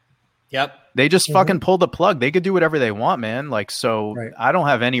Bets? Yep. They just fucking pulled the plug. They could do whatever they want, man. Like, so I don't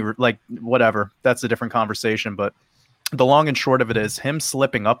have any, like, whatever. That's a different conversation. But the long and short of it is him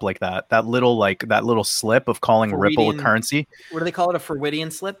slipping up like that little slip of calling Ripple a currency. What do they call it? A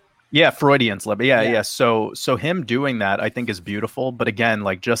Freudian slip? Yeah, Freudian slip. Yeah. So him doing that, I think, is beautiful. But again,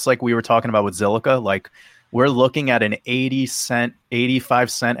 like just like we were talking about with Zilliqa, like we're looking at an 85 cent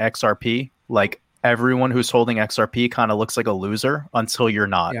XRP. Like everyone who's holding XRP kind of looks like a loser until you're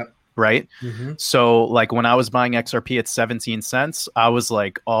not. Yep. Right. Mm-hmm. So like when I was buying XRP at 17 cents, I was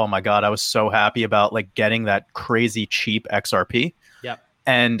like, oh my God, I was so happy about like getting that crazy cheap XRP.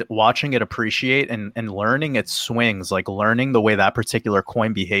 And watching it appreciate and learning its swings, like learning the way that particular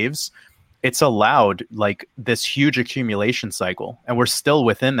coin behaves, it's allowed like this huge accumulation cycle. And we're still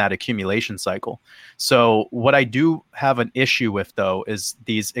within that accumulation cycle. So what I do have an issue with, though, is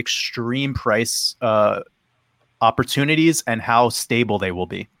these extreme price opportunities and how stable they will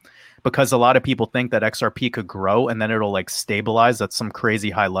be. Because a lot of people think that XRP could grow and then it'll like stabilize at some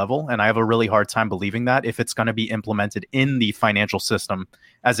crazy high level. And I have a really hard time believing that if it's going to be implemented in the financial system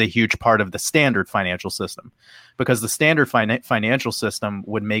as a huge part of the standard financial system. Because the standard financial system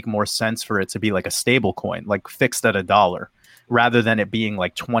would make more sense for it to be like a stable coin, like fixed at $1, rather than it being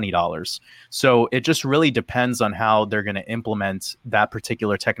like $20. So it just really depends on how they're going to implement that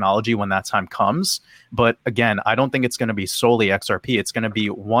particular technology when that time comes. But again, I don't think it's going to be solely XRP. It's going to be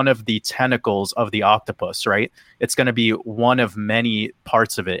one of the tentacles of the octopus, right? It's going to be one of many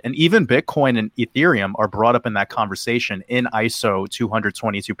parts of it. And even Bitcoin and Ethereum are brought up in that conversation in ISO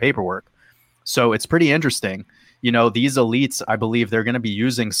 222 paperwork. So it's pretty interesting. You know, these elites, I believe they're going to be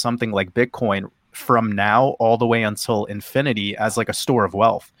using something like Bitcoin from now all the way until infinity as like a store of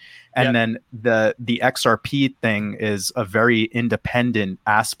wealth. And then the XRP thing is a very independent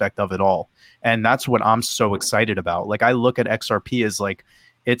aspect of it all. And that's what I'm so excited about. Like I look at XRP as like,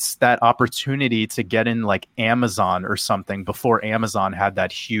 it's that opportunity to get in like Amazon or something before Amazon had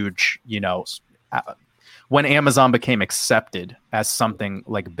that huge, you know, when Amazon became accepted as something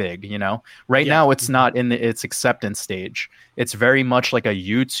like big, you know, right now it's not in its acceptance stage. It's very much like a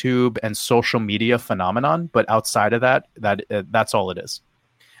YouTube and social media phenomenon. But outside of that, that's all it is.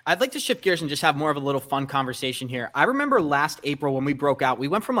 I'd like to shift gears and just have more of a little fun conversation here. I remember last April when we broke out, we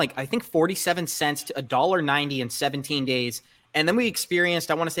went from like, I think 47 cents to $1.90 in 17 days. And then we experienced,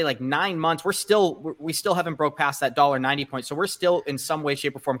 I want to say like 9 months. We still haven't broke past that $1.90 point. So we're still in some way,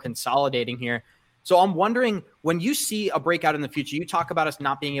 shape or form consolidating here. So I'm wondering, when you see a breakout in the future, you talk about us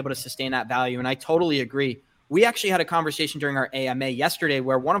not being able to sustain that value. And I totally agree. We actually had a conversation during our AMA yesterday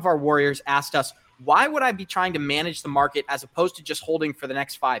where one of our warriors asked us, why would I be trying to manage the market as opposed to just holding for the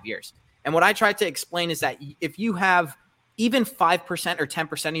next 5 years? And what I tried to explain is that if you have even 5% or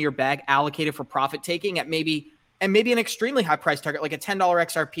 10% of your bag allocated for profit taking at maybe an extremely high price target, like a $10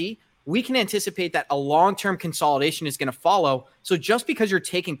 XRP, we can anticipate that a long-term consolidation is going to follow. So just because you're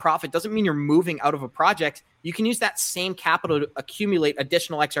taking profit doesn't mean you're moving out of a project. You can use that same capital to accumulate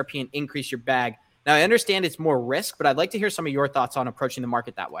additional XRP and increase your bag. Now, I understand it's more risk, but I'd like to hear some of your thoughts on approaching the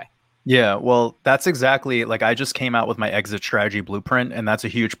market that way. Yeah, well, that's exactly like I just came out with my exit strategy blueprint, and that's a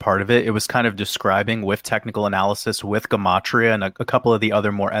huge part of it. It was kind of describing with technical analysis, with Gematria, and a couple of the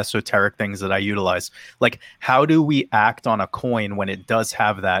other more esoteric things that I utilize. Like, how do we act on a coin when it does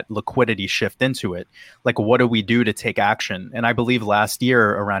have that liquidity shift into it? Like, what do we do to take action? And I believe last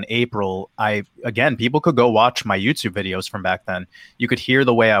year around April, people could go watch my YouTube videos from back then. You could hear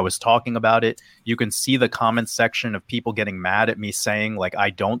the way I was talking about it. You can see the comment section of people getting mad at me saying, like, I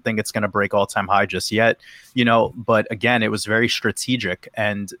don't think it's it's going to break all-time high just yet, but again, it was very strategic,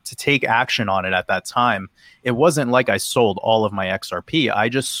 and to take action on it at that time, it wasn't like I sold all of my XRP. I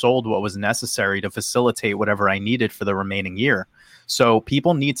just sold what was necessary to facilitate whatever I needed for the remaining year. So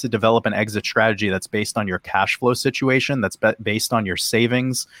people need to develop an exit strategy that's based on your cash flow situation, that's based on your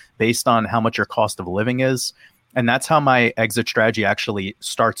savings, based on how much your cost of living is. And that's how my exit strategy actually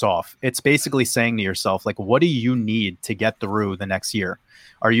starts off. It's basically saying to yourself, like, what do you need to get through the next year?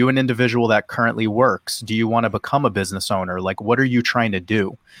 Are you an individual that currently works? Do you want to become a business owner? Like, what are you trying to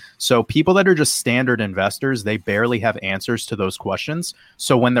do? So people that are just standard investors, they barely have answers to those questions.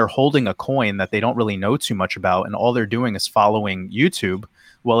 So when they're holding a coin that they don't really know too much about, and all they're doing is following YouTube,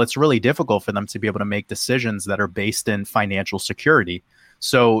 well, it's really difficult for them to be able to make decisions that are based in financial security.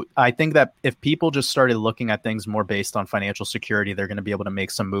 So I think that if people just started looking at things more based on financial security, they're going to be able to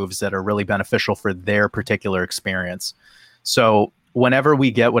make some moves that are really beneficial for their particular experience. So whenever we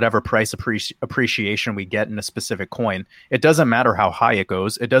get whatever price appreciation we get in a specific coin, it doesn't matter how high it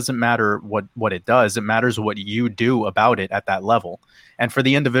goes. It doesn't matter what it does. It matters what you do about it at that level. And for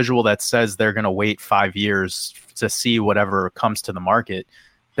the individual that says they're going to wait 5 years to see whatever comes to the market,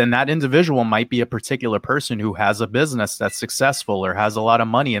 then that individual might be a particular person who has a business that's successful or has a lot of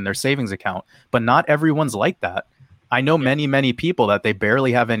money in their savings account. But not everyone's like that. I know many people that they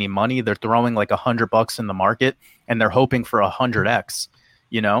barely have any money. They're throwing like $100 in the market and they're hoping for 100x,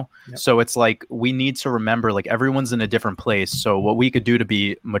 Yep. So it's like, we need to remember, like, everyone's in a different place. So what we could do to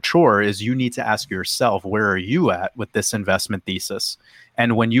be mature is you need to ask yourself, where are you at with this investment thesis?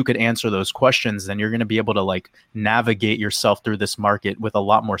 And when you could answer those questions, then you're going to be able to like navigate yourself through this market with a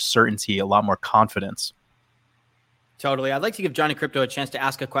lot more certainty, a lot more confidence. Totally. I'd like to give Johnny Crypto a chance to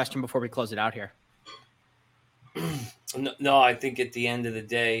ask a question before we close it out here. No, I think at the end of the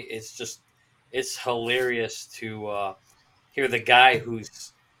day, it's hilarious to hear the guy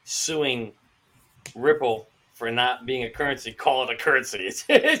who's suing Ripple for not being a currency call it a currency.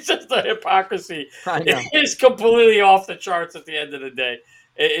 It's just a hypocrisy. It's completely off the charts at the end of the day.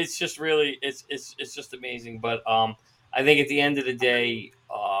 It's just really, it's just amazing. But I think at the end of the day,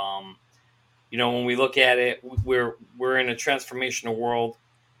 when we look at it, we're in a transformational world.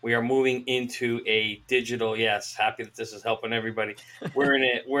 We are moving into a digital. Yes, happy that this is helping everybody. We're in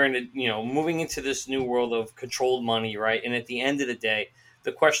a moving into this new world of controlled money, right? And at the end of the day,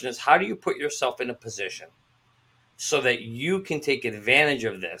 the question is, how do you put yourself in a position so that you can take advantage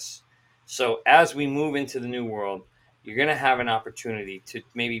of this? So as we move into the new world, you're going to have an opportunity to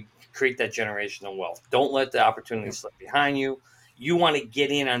maybe create that generational wealth. Don't let the opportunity slip behind you. You want to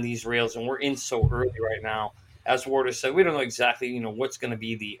get in on these rails, and we're in so early right now. As Warder said, we don't know exactly, what's going to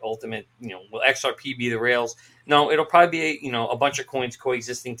be the ultimate, will XRP be the rails? No, it'll probably be, a bunch of coins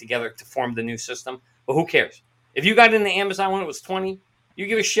coexisting together to form the new system. But who cares? If you got into Amazon when it was 20, you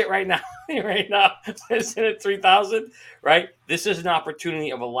give a shit right now. Right now, it's at 3,000, right? This is an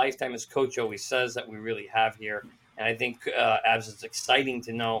opportunity of a lifetime, as Coach always says, that we really have here. And I think, Abs, it's exciting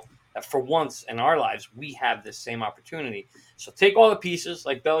to know that for once in our lives, we have this same opportunity. So take all the pieces,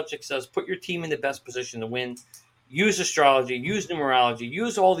 like Belichick says, put your team in the best position to win. Use astrology, use numerology,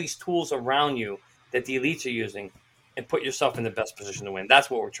 use all these tools around you that the elites are using, and put yourself in the best position to win. That's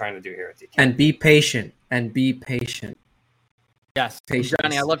what we're trying to do here at the Academy. And be patient. Yes, Patience.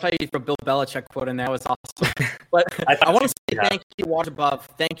 Johnny, I love how you threw Bill Belichick quote in there. That was awesome. But I want to say thank you, Waters Above.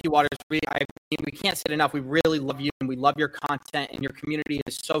 Thank you, Waters. We can't say it enough. We really love you, and we love your content, and your community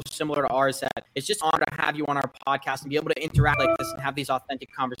is so similar to ours that it's just an honor to have you on our podcast and be able to interact like this and have these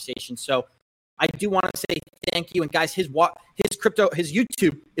authentic conversations. So I do want to say thank you. And guys, his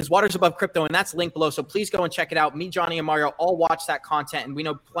YouTube is Waters Above Crypto, and that's linked below. So please go and check it out. Me, Johnny, and Mario all watch that content, and we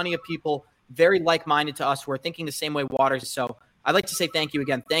know plenty of people very like-minded to us who are thinking the same way Waters. So I'd like to say thank you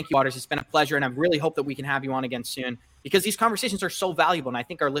again. Thank you, Waters. It's been a pleasure, and I really hope that we can have you on again soon because these conversations are so valuable, and I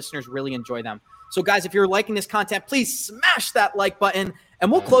think our listeners really enjoy them. So, guys, if you're liking this content, please smash that like button,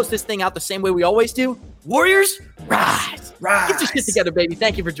 and we'll close this thing out the same way we always do. Warriors, rise. Rise. Get your shit together, baby.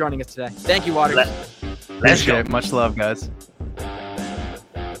 Thank you for joining us today. Thank you, Waters. Let's go. Much love, guys.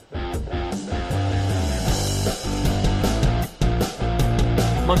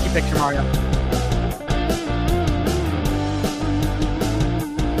 Monkey picture, Mario.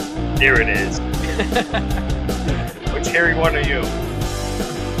 There it is. Which hairy one are you?